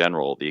 And in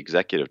general, the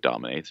executive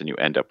dominates, and you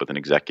end up with an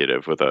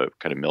executive with a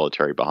kind of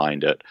military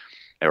behind it,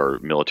 or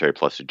military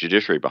plus a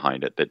judiciary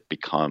behind it, that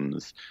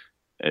becomes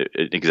an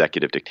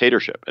executive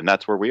dictatorship. And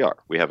that's where we are.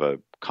 We have a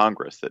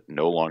Congress that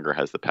no longer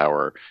has the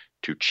power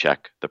to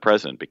check the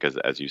president because,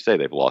 as you say,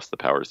 they've lost the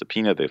power to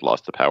subpoena. They've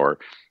lost the power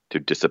to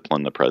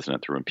discipline the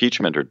president through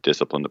impeachment or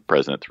discipline the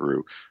president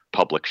through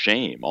public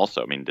shame.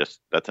 Also, I mean,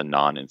 that's a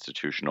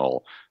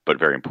non-institutional but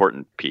very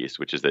important piece,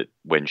 which is that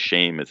when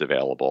shame is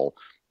available,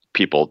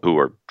 people who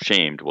are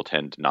shamed will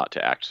tend not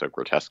to act so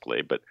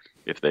grotesquely. But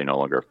if they no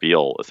longer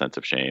feel a sense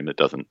of shame,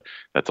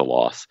 that's a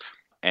loss.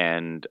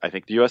 And I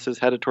think the U.S. is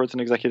headed towards an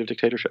executive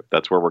dictatorship.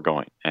 That's where we're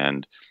going.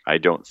 And I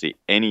don't see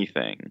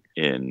anything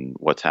in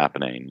what's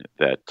happening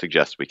that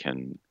suggests we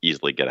can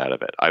easily get out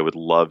of it. I would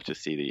love to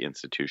see the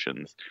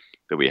institutions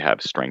that we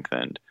have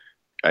strengthened.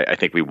 I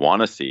think we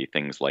want to see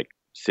things like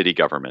city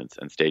governments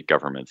and state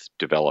governments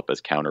develop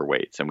as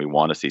counterweights, and we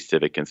want to see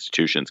civic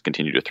institutions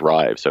continue to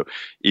thrive. So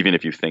even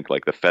if you think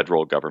like the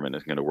federal government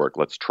isn't going to work,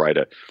 let's try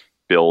to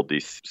build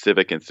these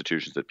civic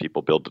institutions that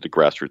people build at the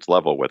grassroots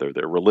level, whether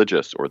they're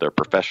religious or they're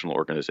professional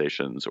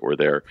organizations or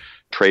they're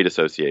trade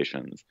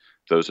associations.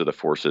 Those are the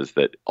forces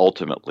that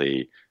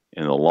ultimately,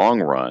 in the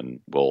long run,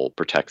 will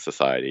protect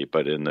society.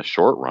 But in the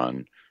short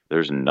run,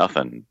 there's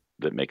nothing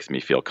that makes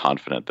me feel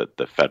confident that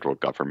the federal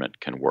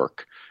government can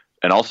work.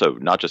 And also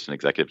not just an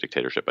executive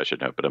dictatorship, I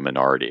should note, but a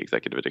minority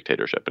executive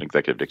dictatorship, an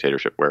executive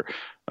dictatorship where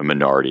a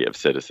minority of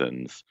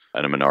citizens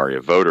and a minority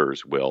of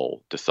voters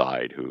will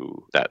decide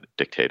who that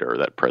dictator or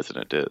that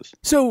president is.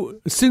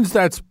 So since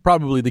that's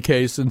probably the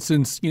case, and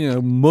since,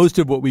 most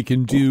of what we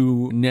can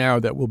do now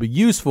that will be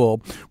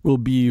useful will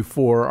be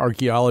for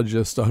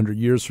archaeologists 100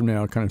 years from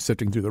now, kind of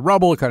sifting through the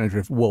rubble, kind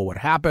of, what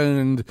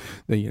happened?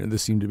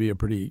 This seemed to be a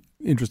pretty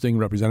interesting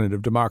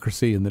representative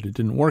democracy and that it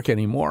didn't work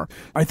anymore.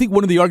 I think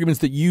one of the arguments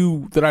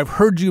that I've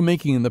heard you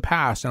making in the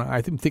past, and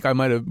I think I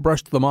might have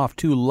brushed them off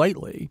too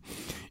lightly,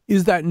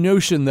 is that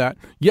notion that,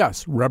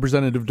 yes,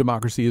 representative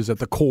democracy is at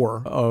the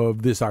core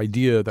of this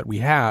idea that we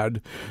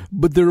had,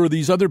 but there are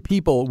these other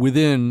people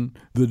within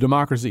the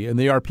democracy, and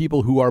they are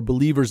people who are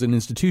believers in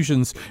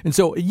institutions. And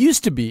so it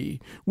used to be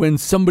when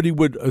somebody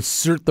would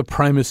assert the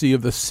primacy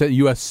of the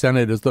U.S.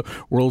 Senate as the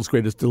world's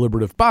greatest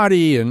deliberative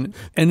body, and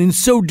in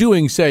so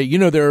doing say,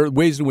 there are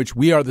ways in which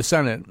we are the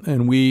Senate,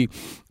 and we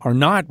are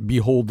not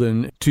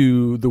beholden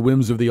to the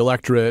whims of the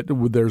electorate.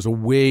 There's a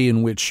way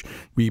in which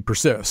we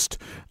persist.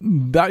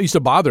 That used to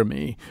bother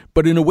me.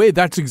 But in a way,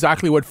 that's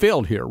exactly what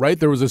failed here, right?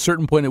 There was a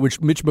certain point at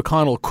which Mitch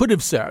McConnell could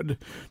have said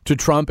to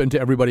Trump and to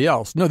everybody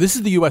else, no, this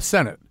is the U.S.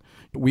 Senate.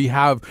 We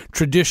have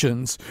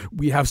traditions.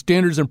 We have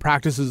standards and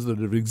practices that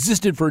have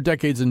existed for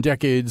decades and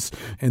decades,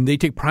 and they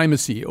take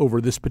primacy over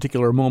this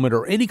particular moment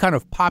or any kind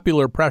of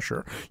popular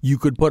pressure you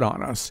could put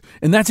on us.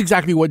 And that's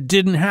exactly what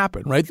didn't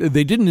happen, right?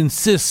 They didn't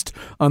insist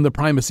on the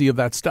primacy of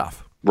that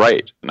stuff.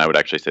 Right. And I would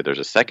actually say there's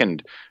a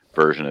second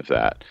version of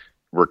that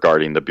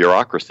regarding the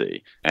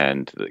bureaucracy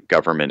and the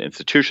government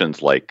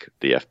institutions like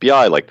the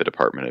FBI, like the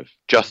Department of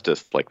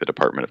Justice, like the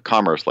Department of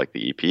Commerce, like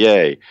the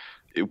EPA.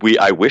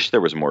 I wish there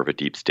was more of a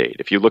deep state.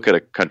 If you look at a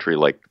country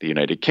like the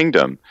United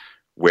Kingdom,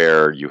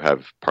 where you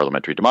have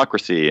parliamentary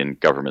democracy and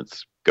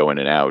governments go in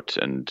and out,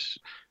 and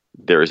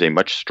there is a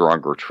much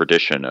stronger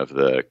tradition of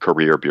the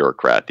career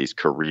bureaucrat, these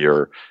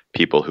career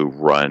people who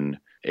run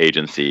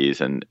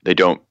agencies, and they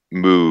don't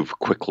move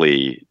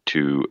quickly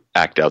to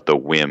act out the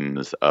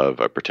whims of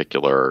a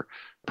particular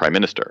prime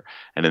minister.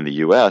 And in the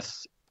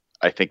U.S.,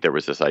 I think there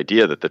was this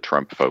idea that the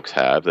Trump folks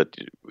have that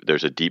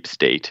there's a deep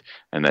state,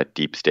 and that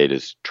deep state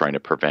is trying to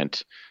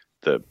prevent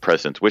the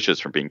president's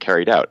wishes from being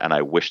carried out. And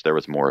I wish there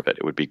was more of it.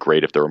 It would be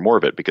great if there were more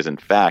of it, because in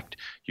fact,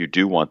 you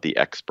do want the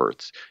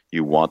experts.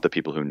 You want the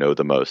people who know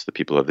the most, the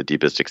people who have the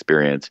deepest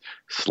experience,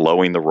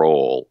 slowing the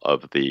roll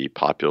of the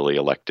popularly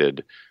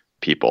elected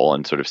people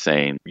and sort of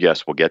saying,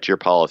 yes, we'll get to your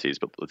policies,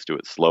 but let's do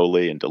it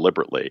slowly and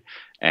deliberately.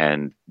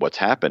 And what's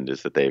happened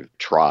is that they've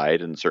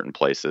tried in certain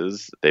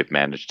places, they've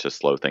managed to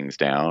slow things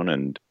down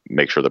and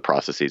make sure the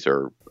processes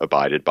are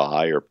abided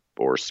by,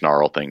 or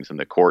snarl things in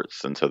the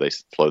courts. And so they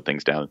slow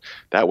things down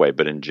that way.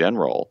 But in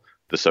general,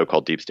 the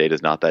so-called deep state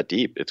is not that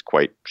deep. It's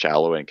quite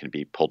shallow and can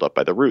be pulled up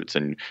by the roots.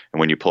 And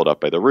when you pull it up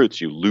by the roots,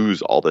 you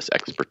lose all this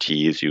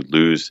expertise. You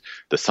lose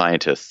the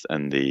scientists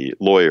and the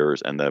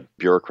lawyers and the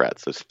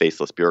bureaucrats, those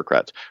faceless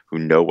bureaucrats who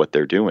know what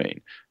they're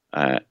doing.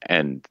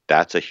 And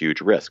that's a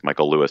huge risk.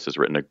 Michael Lewis has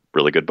written a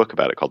really good book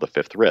about it called The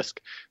Fifth Risk,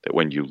 that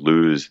when you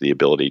lose the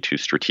ability to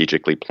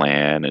strategically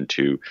plan and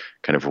to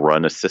kind of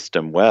run a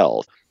system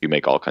well, you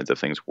make all kinds of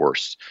things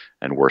worse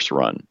and worse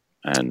run.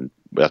 And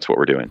that's what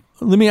we're doing.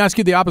 Let me ask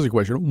you the opposite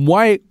question.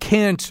 Why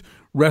can't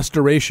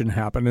restoration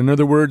happen? In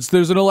other words,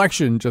 there's an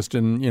election just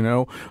in,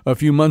 a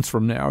few months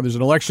from now. There's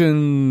an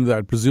election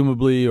that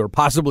presumably, or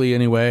possibly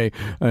anyway,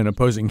 an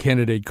opposing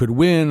candidate could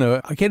win,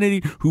 a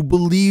candidate who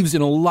believes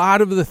in a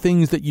lot of the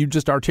things that you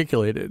just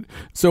articulated.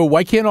 So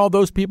why can't all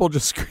those people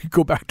just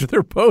go back to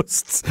their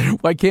posts?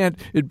 Why can't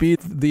it be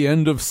the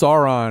end of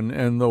Sauron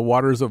and the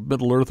waters of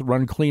Middle-earth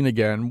run clean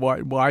again?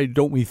 Why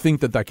don't we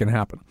think that can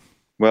happen?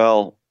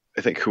 Well,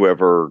 I think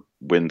whoever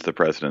wins the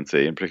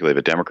presidency, and particularly if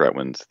a Democrat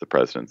wins the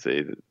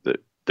presidency,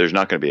 there's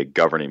not going to be a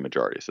governing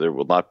majority. So there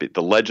will not be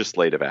the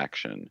legislative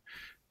action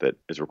that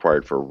is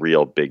required for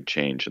real big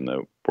change in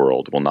the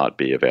world will not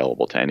be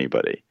available to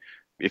anybody.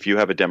 If you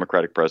have a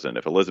Democratic president,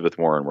 if Elizabeth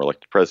Warren were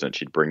elected president,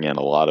 she'd bring in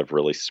a lot of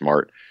really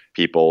smart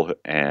people,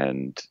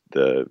 and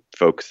the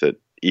folks at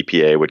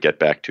EPA would get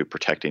back to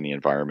protecting the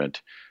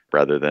environment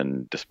rather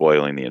than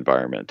despoiling the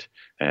environment.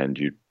 And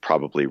you'd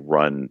probably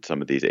run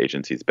some of these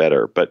agencies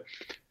better. But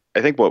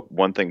I think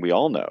one thing we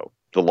all know,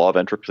 the law of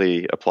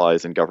entropy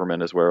applies in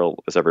government as well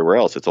as everywhere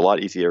else. It's a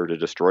lot easier to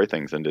destroy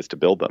things than it is to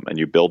build them. And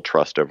you build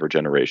trust over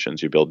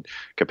generations, you build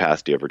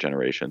capacity over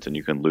generations, and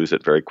you can lose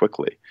it very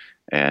quickly.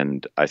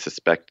 And I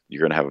suspect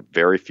you're going to have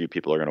very few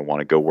people are going to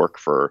want to go work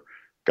for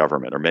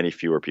government, or many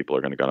fewer people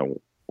are going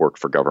to work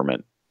for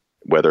government,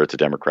 whether it's a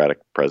Democratic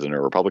president or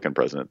a Republican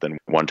president, than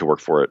one to work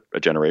for it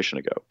a generation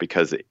ago,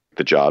 because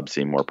the jobs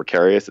seem more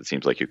precarious. It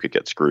seems like you could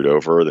get screwed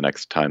over the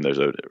next time there's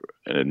an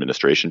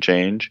administration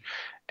change,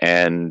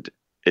 and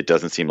it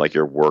doesn't seem like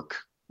your work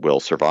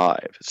will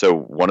survive. So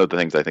one of the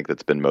things I think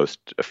that's been most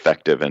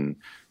effective and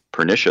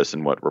pernicious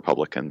in what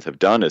Republicans have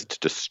done is to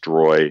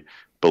destroy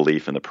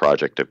belief in the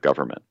project of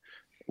government,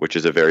 which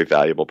is a very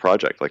valuable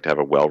project, like to have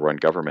a well-run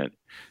government.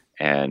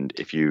 And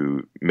if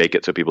you make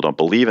it so people don't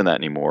believe in that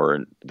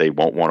anymore, they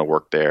won't want to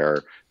work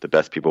there, the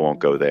best people won't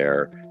go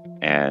there,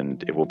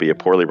 and it will be a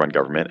poorly run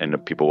government,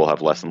 and people will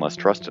have less and less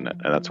trust in it.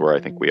 And that's where I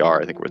think we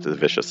are. I think it's a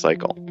vicious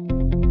cycle.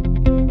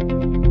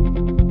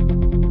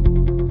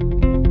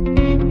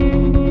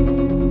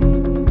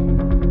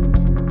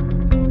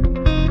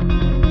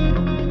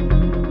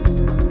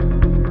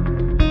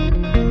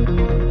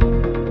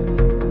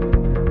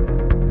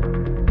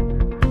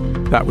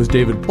 That was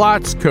David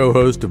Plotz,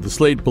 co-host of the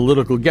Slate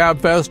Political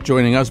Gabfest,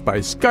 joining us by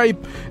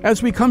Skype.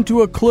 As we come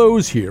to a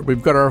close here,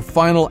 we've got our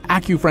final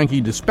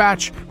AccuFrankie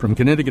dispatch from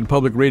Connecticut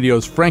Public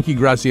Radio's Frankie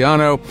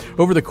Graziano.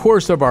 Over the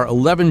course of our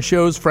 11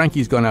 shows,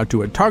 Frankie's gone out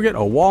to a Target, a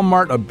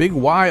Walmart, a Big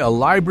Y, a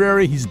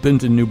library. He's been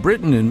to New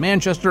Britain and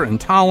Manchester and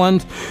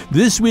Tolland.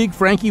 This week,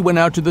 Frankie went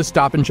out to the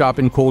Stop and Shop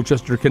in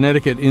Colchester,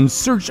 Connecticut, in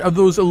search of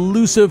those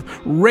elusive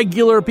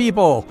regular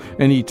people.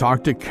 And he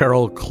talked to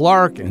Carol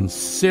Clark and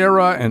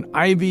Sarah and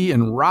Ivy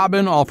and Robin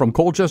Kevin, all from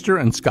Colchester,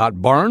 and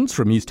Scott Barnes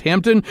from East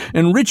Hampton,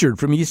 and Richard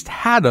from East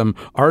Haddam,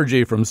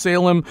 RJ from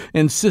Salem,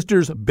 and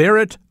sisters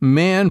Barrett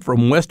Mann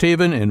from West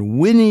Haven and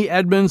Winnie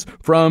Edmonds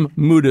from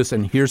Moodus.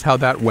 And here's how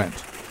that went.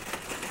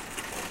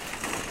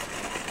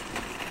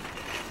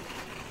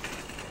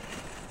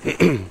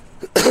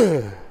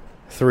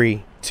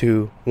 Three,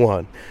 two,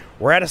 one.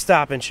 We're at a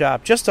Stop and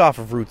Shop just off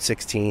of Route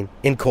 16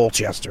 in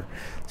Colchester.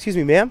 Excuse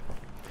me, ma'am.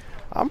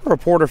 I'm a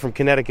reporter from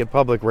Connecticut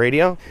Public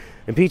Radio.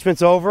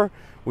 Impeachment's over.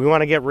 We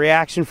want to get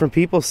reaction from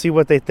people, see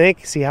what they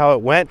think, see how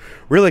it went.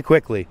 Really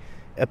quickly,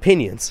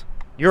 opinions.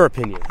 Your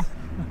opinions.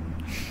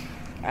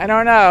 I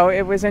don't know.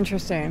 It was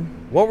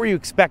interesting. What were you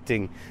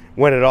expecting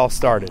when it all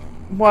started?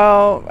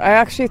 Well, I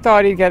actually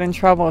thought he'd get in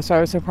trouble, so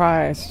I was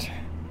surprised.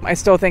 I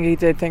still think he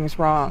did things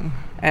wrong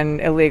and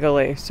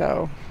illegally,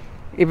 so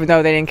even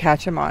though they didn't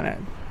catch him on it.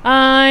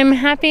 I'm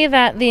happy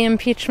that the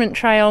impeachment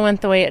trial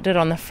went the way it did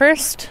on the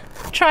first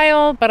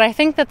trial, but I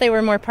think that they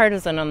were more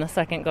partisan on the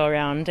second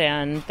go-round,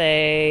 and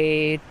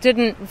they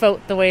didn't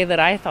vote the way that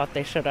I thought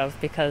they should have,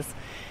 because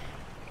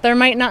there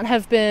might not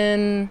have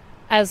been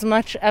as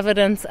much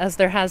evidence as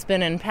there has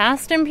been in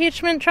past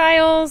impeachment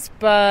trials,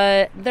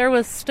 but there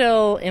was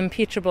still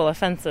impeachable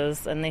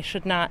offenses, and they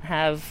should not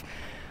have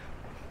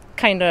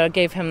kind of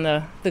gave him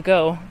the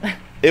go.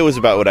 It was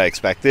about what I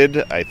expected.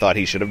 I thought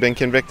he should have been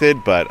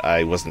convicted, but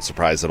I wasn't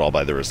surprised at all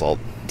by the result.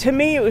 To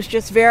me, it was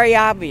just very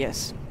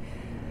obvious.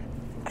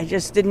 I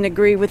just didn't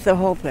agree with the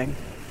whole thing.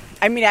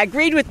 I mean, I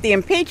agreed with the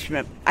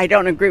impeachment. I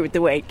don't agree with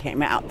the way it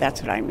came out. That's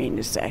what I mean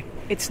to say.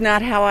 It's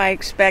not how I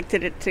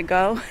expected it to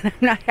go, and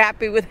I'm not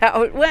happy with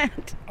how it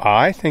went.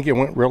 I think it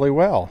went really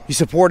well. You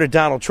supported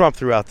Donald Trump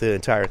throughout the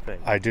entire thing.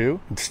 I do.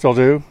 Still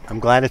do.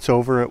 I'm glad it's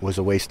over. It was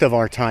a waste of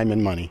our time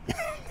and money.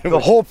 The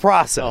whole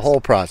process. The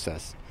whole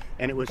process.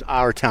 And it was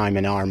our time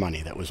and our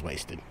money that was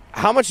wasted.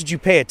 How much did you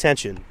pay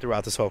attention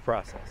throughout this whole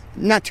process?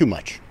 Not too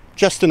much.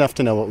 Just enough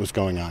to know what was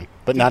going on,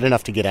 but not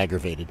enough to get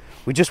aggravated.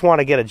 We just want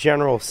to get a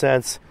general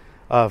sense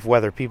of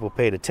whether people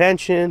paid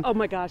attention. Oh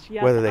my gosh,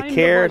 yes. Whether they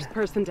cared. I'm the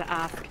worst person to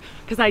ask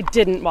because I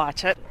didn't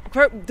watch it.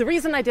 The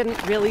reason I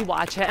didn't really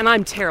watch it, and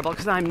I'm terrible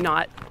because I'm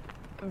not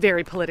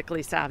very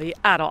politically savvy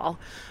at all.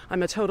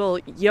 I'm a total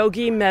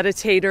yogi,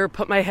 meditator,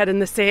 put my head in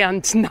the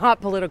sand, not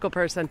political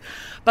person.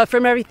 But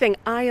from everything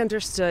I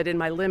understood in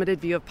my limited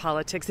view of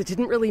politics, it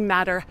didn't really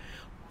matter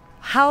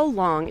how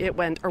long it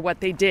went or what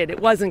they did. It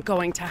wasn't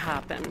going to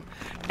happen.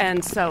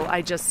 And so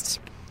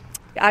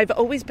I've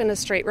always been a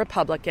straight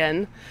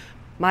Republican.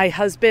 My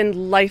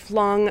husband,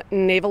 lifelong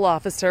naval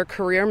officer,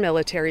 career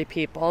military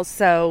people.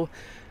 So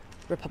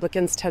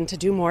Republicans tend to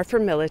do more for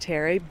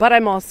military, but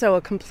I'm also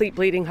a complete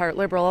bleeding heart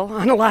liberal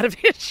on a lot of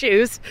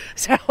issues.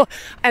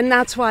 And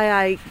that's why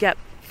I get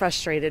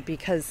frustrated,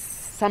 because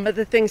some of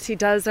the things he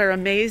does are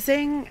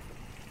amazing.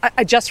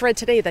 I just read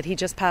today that he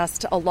just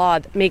passed a law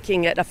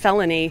making it a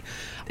felony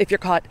if you're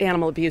caught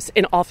animal abuse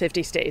in all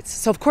 50 states.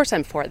 So of course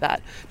I'm for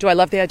that. Do I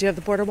love the idea of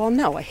the border wall?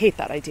 No, I hate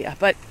that idea.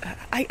 But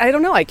I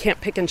don't know. I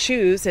can't pick and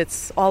choose.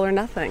 It's all or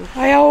nothing.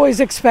 I always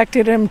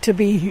expected him to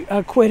be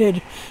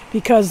acquitted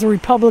because the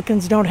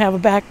Republicans don't have a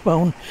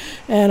backbone.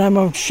 And I'm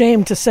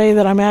ashamed to say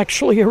that I'm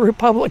actually a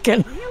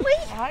Republican. Really?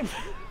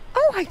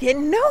 Oh, I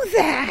didn't know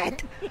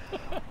that.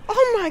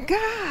 Oh, my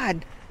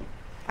God.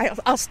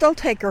 I'll still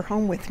take her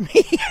home with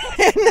me.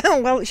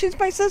 No, well, she's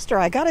my sister.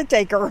 I got to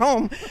take her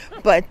home.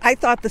 But I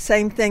thought the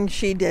same thing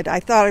she did. I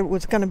thought it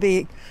was going to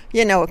be,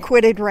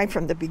 acquitted right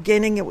from the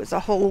beginning. It was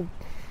a whole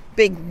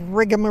big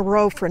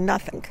rigmarole for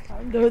nothing.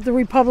 The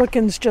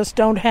Republicans just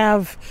don't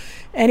have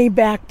any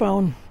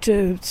backbone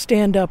to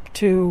stand up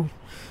to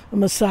a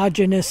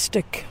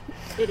misogynistic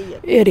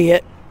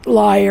idiot.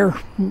 Liar,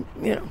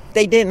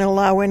 They didn't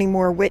allow any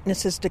more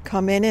witnesses to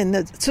come in, and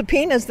the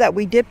subpoenas that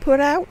we did put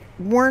out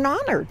weren't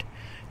honored.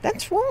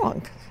 That's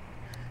wrong.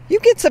 You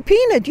get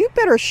subpoenaed, you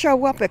better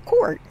show up at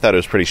court. I thought it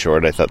was pretty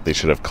short. I thought they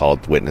should have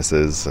called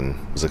witnesses and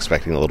was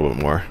expecting a little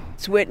bit more.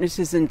 It's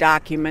witnesses and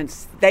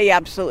documents. They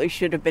absolutely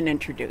should have been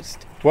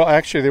introduced. Well,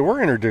 actually, they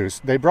were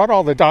introduced. They brought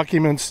all the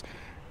documents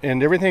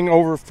and everything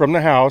over from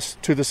the House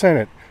to the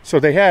Senate. So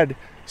they had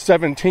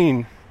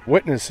 17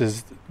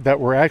 witnesses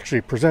that were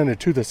actually presented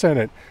to the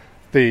Senate.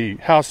 The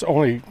House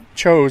only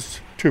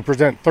chose to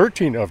present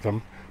 13 of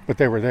them, but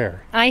they were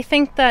there. I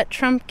think that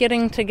Trump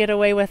getting to get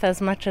away with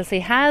as much as he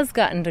has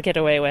gotten to get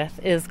away with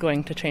is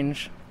going to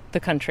change the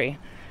country.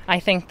 I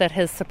think that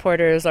his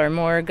supporters are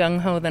more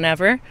gung-ho than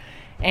ever,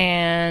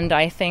 and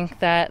I think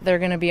that they're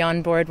going to be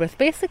on board with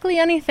basically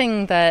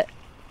anything that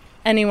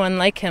anyone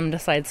like him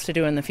decides to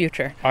do in the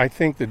future. I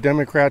think the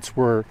Democrats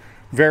were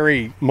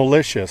very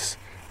malicious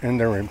in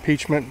their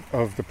impeachment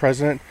of the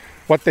president.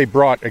 What they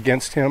brought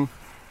against him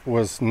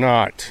was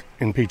not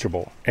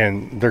impeachable,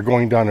 and they're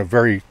going down a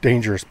very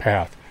dangerous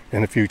path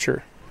in the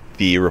future.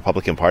 The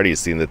Republican Party has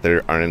seen that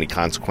there aren't any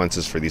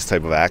consequences for these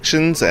type of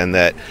actions, and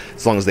that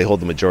as long as they hold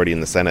the majority in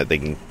the Senate, they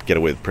can get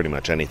away with pretty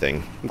much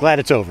anything. I'm glad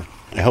it's over.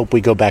 I hope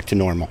we go back to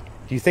normal.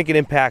 Do you think it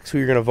impacts who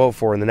you're going to vote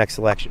for in the next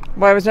election?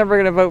 Well, I was never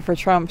going to vote for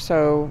Trump,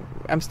 so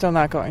I'm still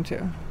not going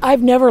to.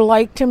 I've never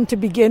liked him to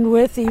begin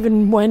with,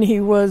 even when he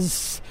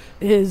was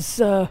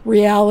his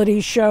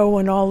reality show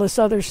and all this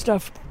other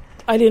stuff.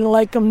 I didn't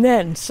like him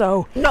then,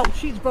 so... No,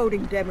 she's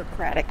voting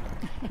Democratic.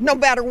 No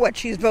matter what,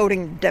 she's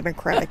voting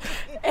Democratic.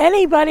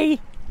 Anybody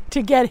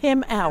to get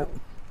him out.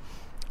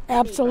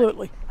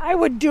 Absolutely. I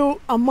would do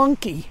a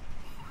monkey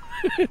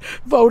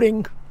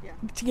voting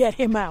to get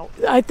him out.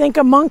 I think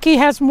a monkey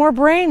has more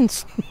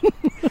brains.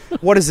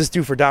 What does this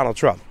do for Donald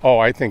Trump? Oh,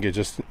 I think it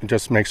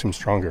just makes him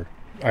stronger.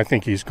 I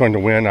think he's going to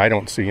win. I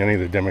don't see any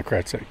of the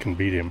Democrats that can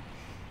beat him.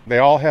 They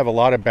all have a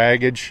lot of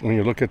baggage when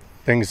you look at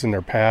things in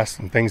their past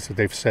and things that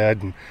they've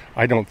said, and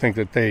I don't think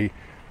that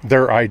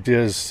their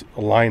ideas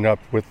line up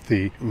with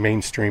the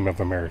mainstream of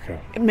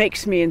America. It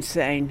makes me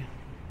insane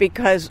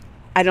because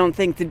I don't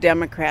think the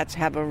Democrats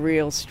have a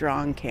real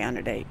strong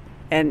candidate.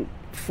 And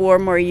 4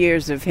 more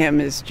years of him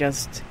is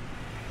just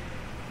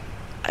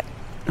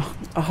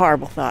a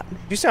horrible thought.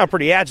 You sound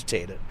pretty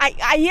agitated. I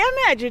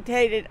am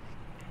agitated.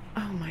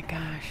 Oh my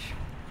gosh.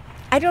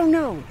 I don't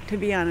know, to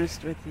be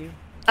honest with you.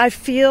 I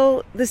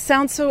feel, this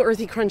sounds so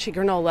earthy, crunchy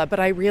granola, but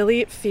I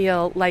really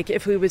feel like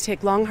if we would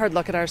take a long, hard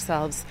look at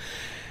ourselves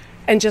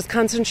and just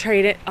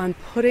concentrate it on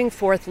putting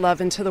forth love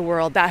into the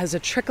world, that has a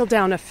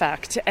trickle-down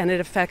effect, and it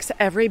affects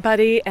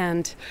everybody.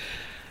 And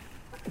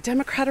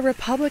Democrat or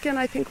Republican,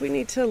 I think we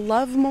need to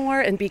love more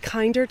and be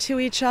kinder to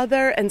each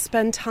other and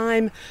spend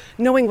time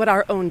knowing what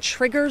our own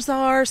triggers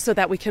are so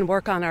that we can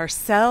work on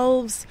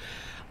ourselves.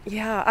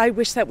 Yeah, I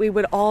wish that we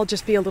would all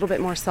just be a little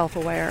bit more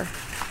self-aware.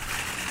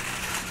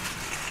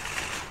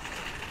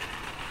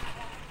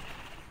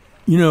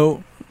 You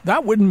know,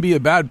 that wouldn't be a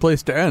bad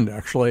place to end,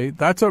 actually.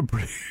 That's a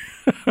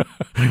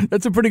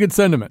pretty good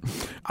sentiment.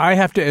 I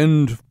have to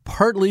end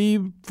partly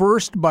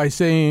first by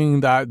saying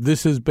that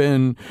this has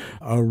been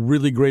a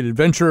really great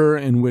adventure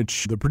in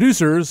which the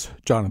producers,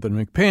 Jonathan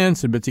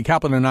McPants and Betsy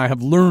Kaplan, and I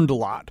have learned a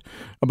lot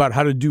about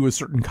how to do a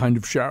certain kind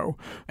of show.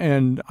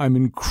 And I'm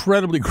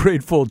incredibly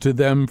grateful to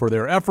them for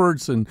their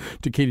efforts, and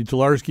to Katie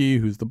Tolarski,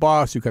 who's the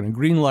boss, who kind of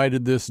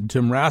greenlighted this, and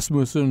Tim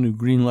Rasmussen, who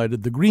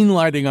greenlighted the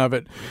greenlighting of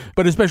it.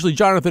 But especially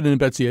Jonathan and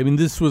Betsy. I mean,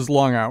 this was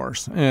long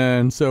hours.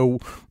 And so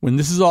when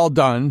this is all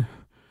done,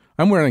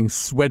 I'm wearing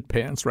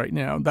sweatpants right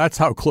now. That's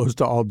how close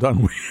to all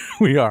done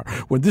we are.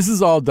 When this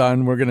is all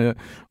done, we're going to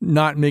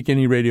not make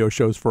any radio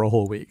shows for a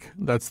whole week.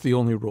 That's the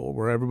only rule,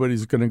 where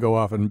everybody's going to go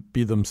off and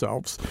be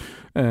themselves.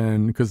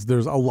 And because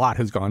there's a lot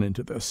has gone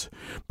into this.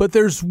 But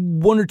there's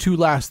 1 or 2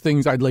 last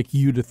things I'd like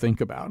you to think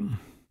about.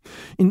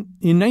 In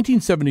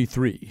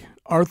 1973,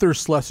 Arthur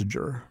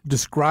Schlesinger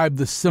described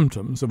the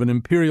symptoms of an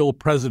imperial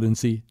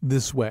presidency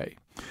this way: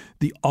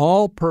 the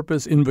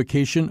all-purpose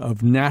invocation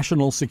of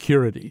national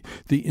security,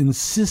 the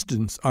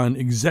insistence on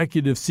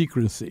executive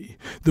secrecy,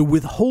 the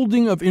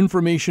withholding of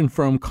information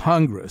from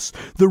Congress,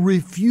 the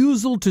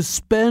refusal to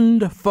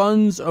spend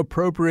funds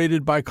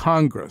appropriated by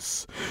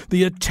Congress,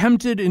 the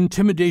attempted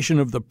intimidation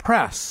of the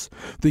press,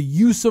 the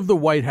use of the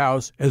White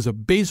House as a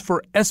base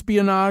for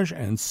espionage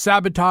and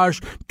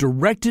sabotage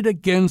directed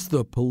against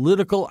the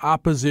political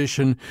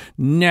opposition.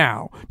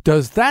 Now,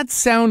 does that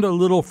sound a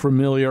little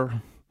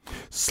familiar?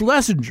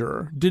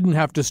 Schlesinger didn't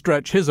have to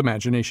stretch his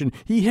imagination.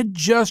 He had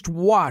just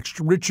watched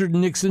Richard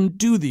Nixon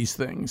do these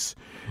things.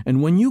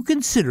 And when you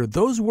consider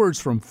those words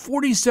from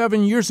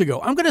 47 years ago,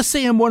 I'm going to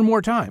say them one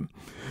more time: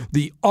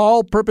 the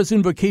all-purpose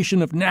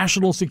invocation of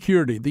national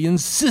security, the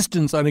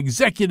insistence on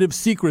executive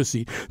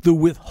secrecy, the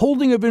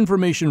withholding of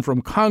information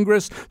from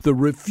Congress, the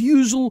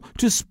refusal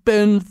to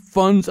spend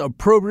funds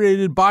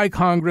appropriated by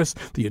Congress,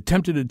 the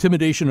attempted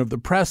intimidation of the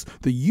press,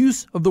 the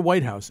use of the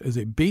White House as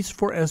a base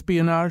for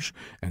espionage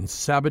and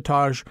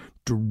sabotage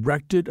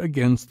directed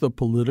against the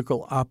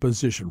political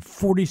opposition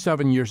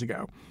 47 years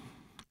ago.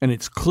 And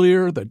it's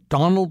clear that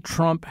Donald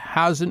Trump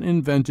hasn't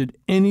invented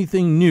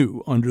anything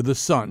new under the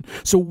sun.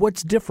 So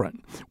what's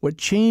different? What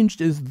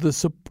changed is the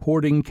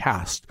supporting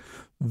cast.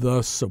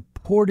 The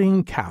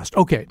supporting cast.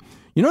 Okay,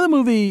 you know the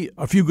movie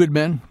A Few Good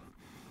Men?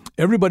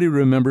 Everybody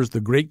remembers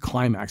the great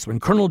climax when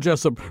Colonel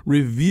Jessup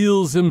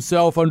reveals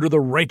himself under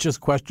the righteous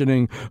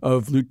questioning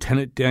of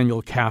Lieutenant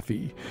Daniel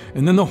Kaffee.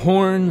 And then the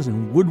horns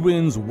and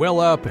woodwinds well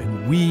up,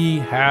 and we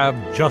have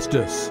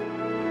justice.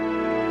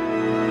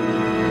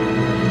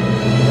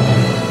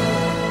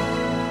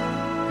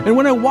 And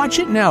when I watch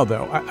it now,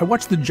 though, I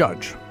watch the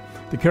judge.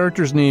 The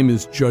character's name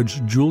is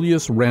Judge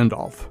Julius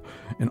Randolph.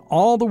 And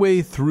all the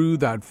way through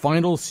that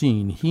final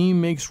scene, he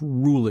makes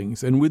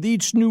rulings. And with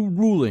each new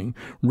ruling,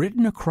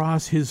 written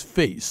across his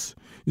face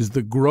is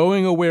the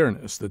growing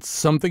awareness that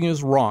something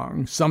is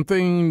wrong,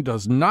 something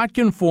does not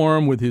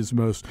conform with his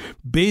most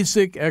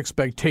basic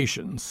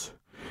expectations.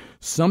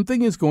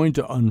 Something is going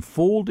to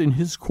unfold in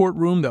his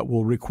courtroom that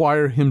will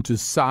require him to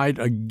side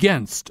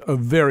against a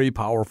very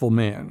powerful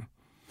man.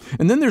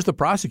 And then there's the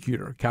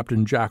prosecutor,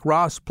 Captain Jack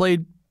Ross,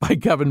 played by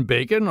Kevin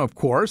Bacon, of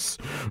course,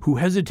 who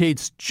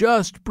hesitates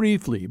just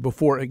briefly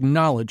before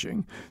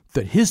acknowledging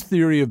that his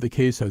theory of the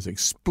case has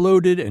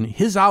exploded and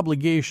his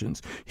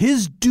obligations,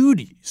 his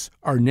duties,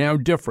 are now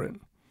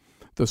different.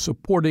 The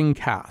supporting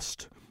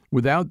cast,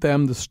 Without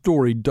them, the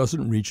story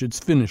doesn't reach its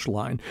finish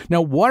line.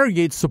 Now,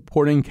 Watergate's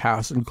supporting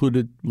cast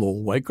included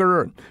Lowell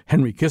Weicker,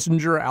 Henry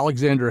Kissinger,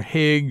 Alexander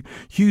Haig,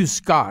 Hugh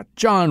Scott,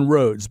 John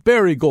Rhodes,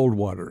 Barry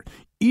Goldwater.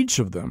 Each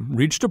of them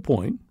reached a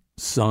point,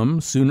 some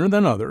sooner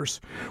than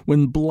others,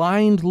 when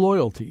blind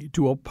loyalty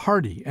to a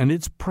party and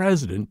its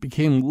president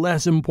became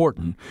less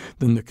important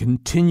than the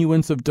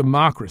continuance of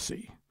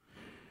democracy.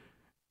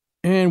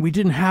 And we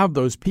didn't have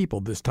those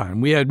people this time.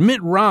 We had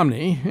Mitt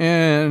Romney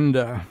and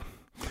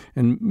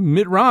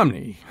Mitt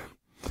Romney.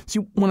 See,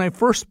 when I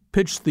first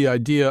pitched the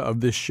idea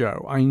of this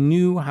show, I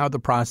knew how the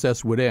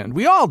process would end.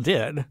 We all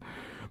did.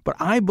 But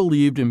I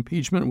believed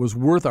impeachment was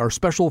worth our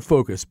special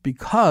focus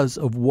because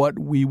of what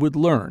we would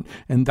learn.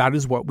 And that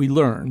is what we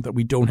learned, that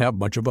we don't have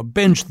much of a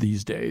bench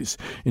these days.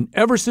 And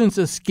ever since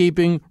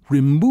escaping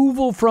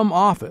removal from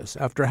office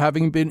after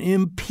having been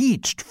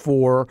impeached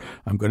for,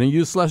 I'm going to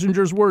use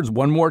Schlesinger's words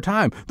one more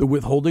time, the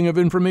withholding of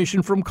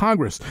information from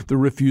Congress, the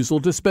refusal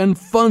to spend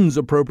funds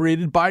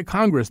appropriated by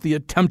Congress, the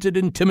attempted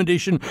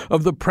intimidation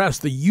of the press,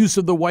 the use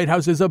of the White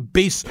House as a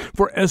base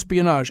for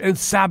espionage and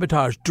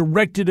sabotage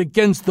directed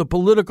against the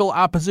political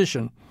opposition.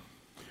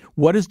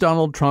 What has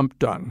Donald Trump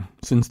done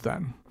since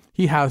then?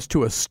 He has,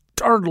 to a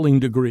startling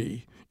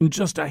degree, in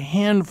just a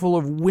handful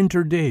of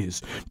winter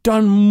days,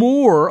 done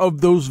more of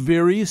those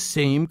very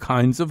same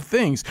kinds of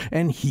things,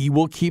 and he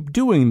will keep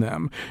doing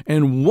them.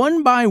 And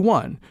one by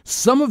one,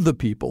 some of the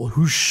people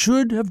who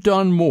should have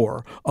done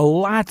more a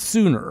lot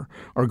sooner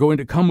are going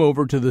to come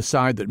over to the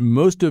side that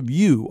most of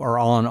you are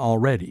on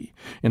already.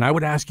 And I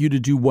would ask you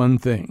to do one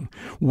thing.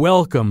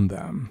 Welcome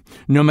them.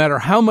 No matter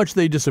how much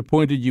they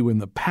disappointed you in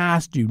the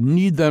past, you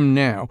need them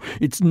now.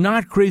 It's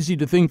not crazy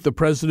to think the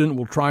president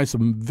will try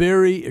some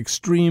very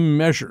extreme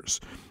measures,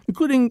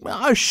 including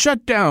a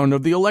shutdown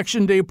of the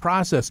Election Day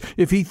process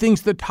if he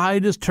thinks the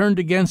tide is turned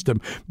against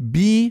him.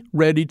 Be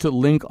ready to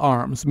link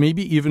arms,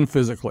 maybe even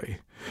physically.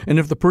 And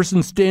if the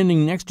person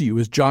standing next to you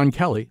is John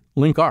Kelly,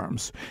 link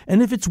arms.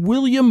 And if it's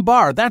William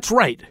Barr, that's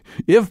right.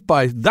 If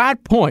by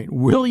that point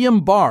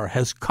William Barr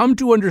has come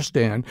to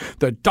understand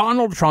that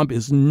Donald Trump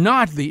is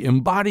not the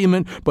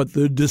embodiment but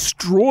the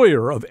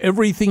destroyer of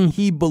everything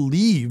he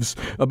believes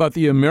about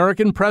the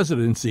American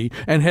presidency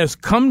and has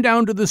come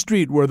down to the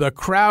street where the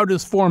crowd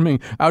is forming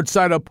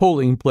outside a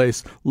polling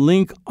place,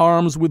 link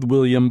arms with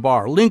William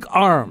Barr. Link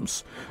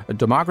arms. A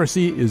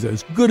democracy is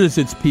as good as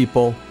its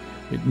people.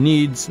 It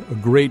needs a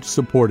great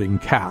supporting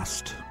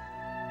cast.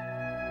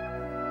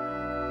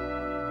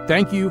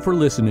 Thank you for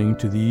listening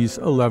to these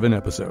 11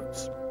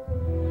 episodes.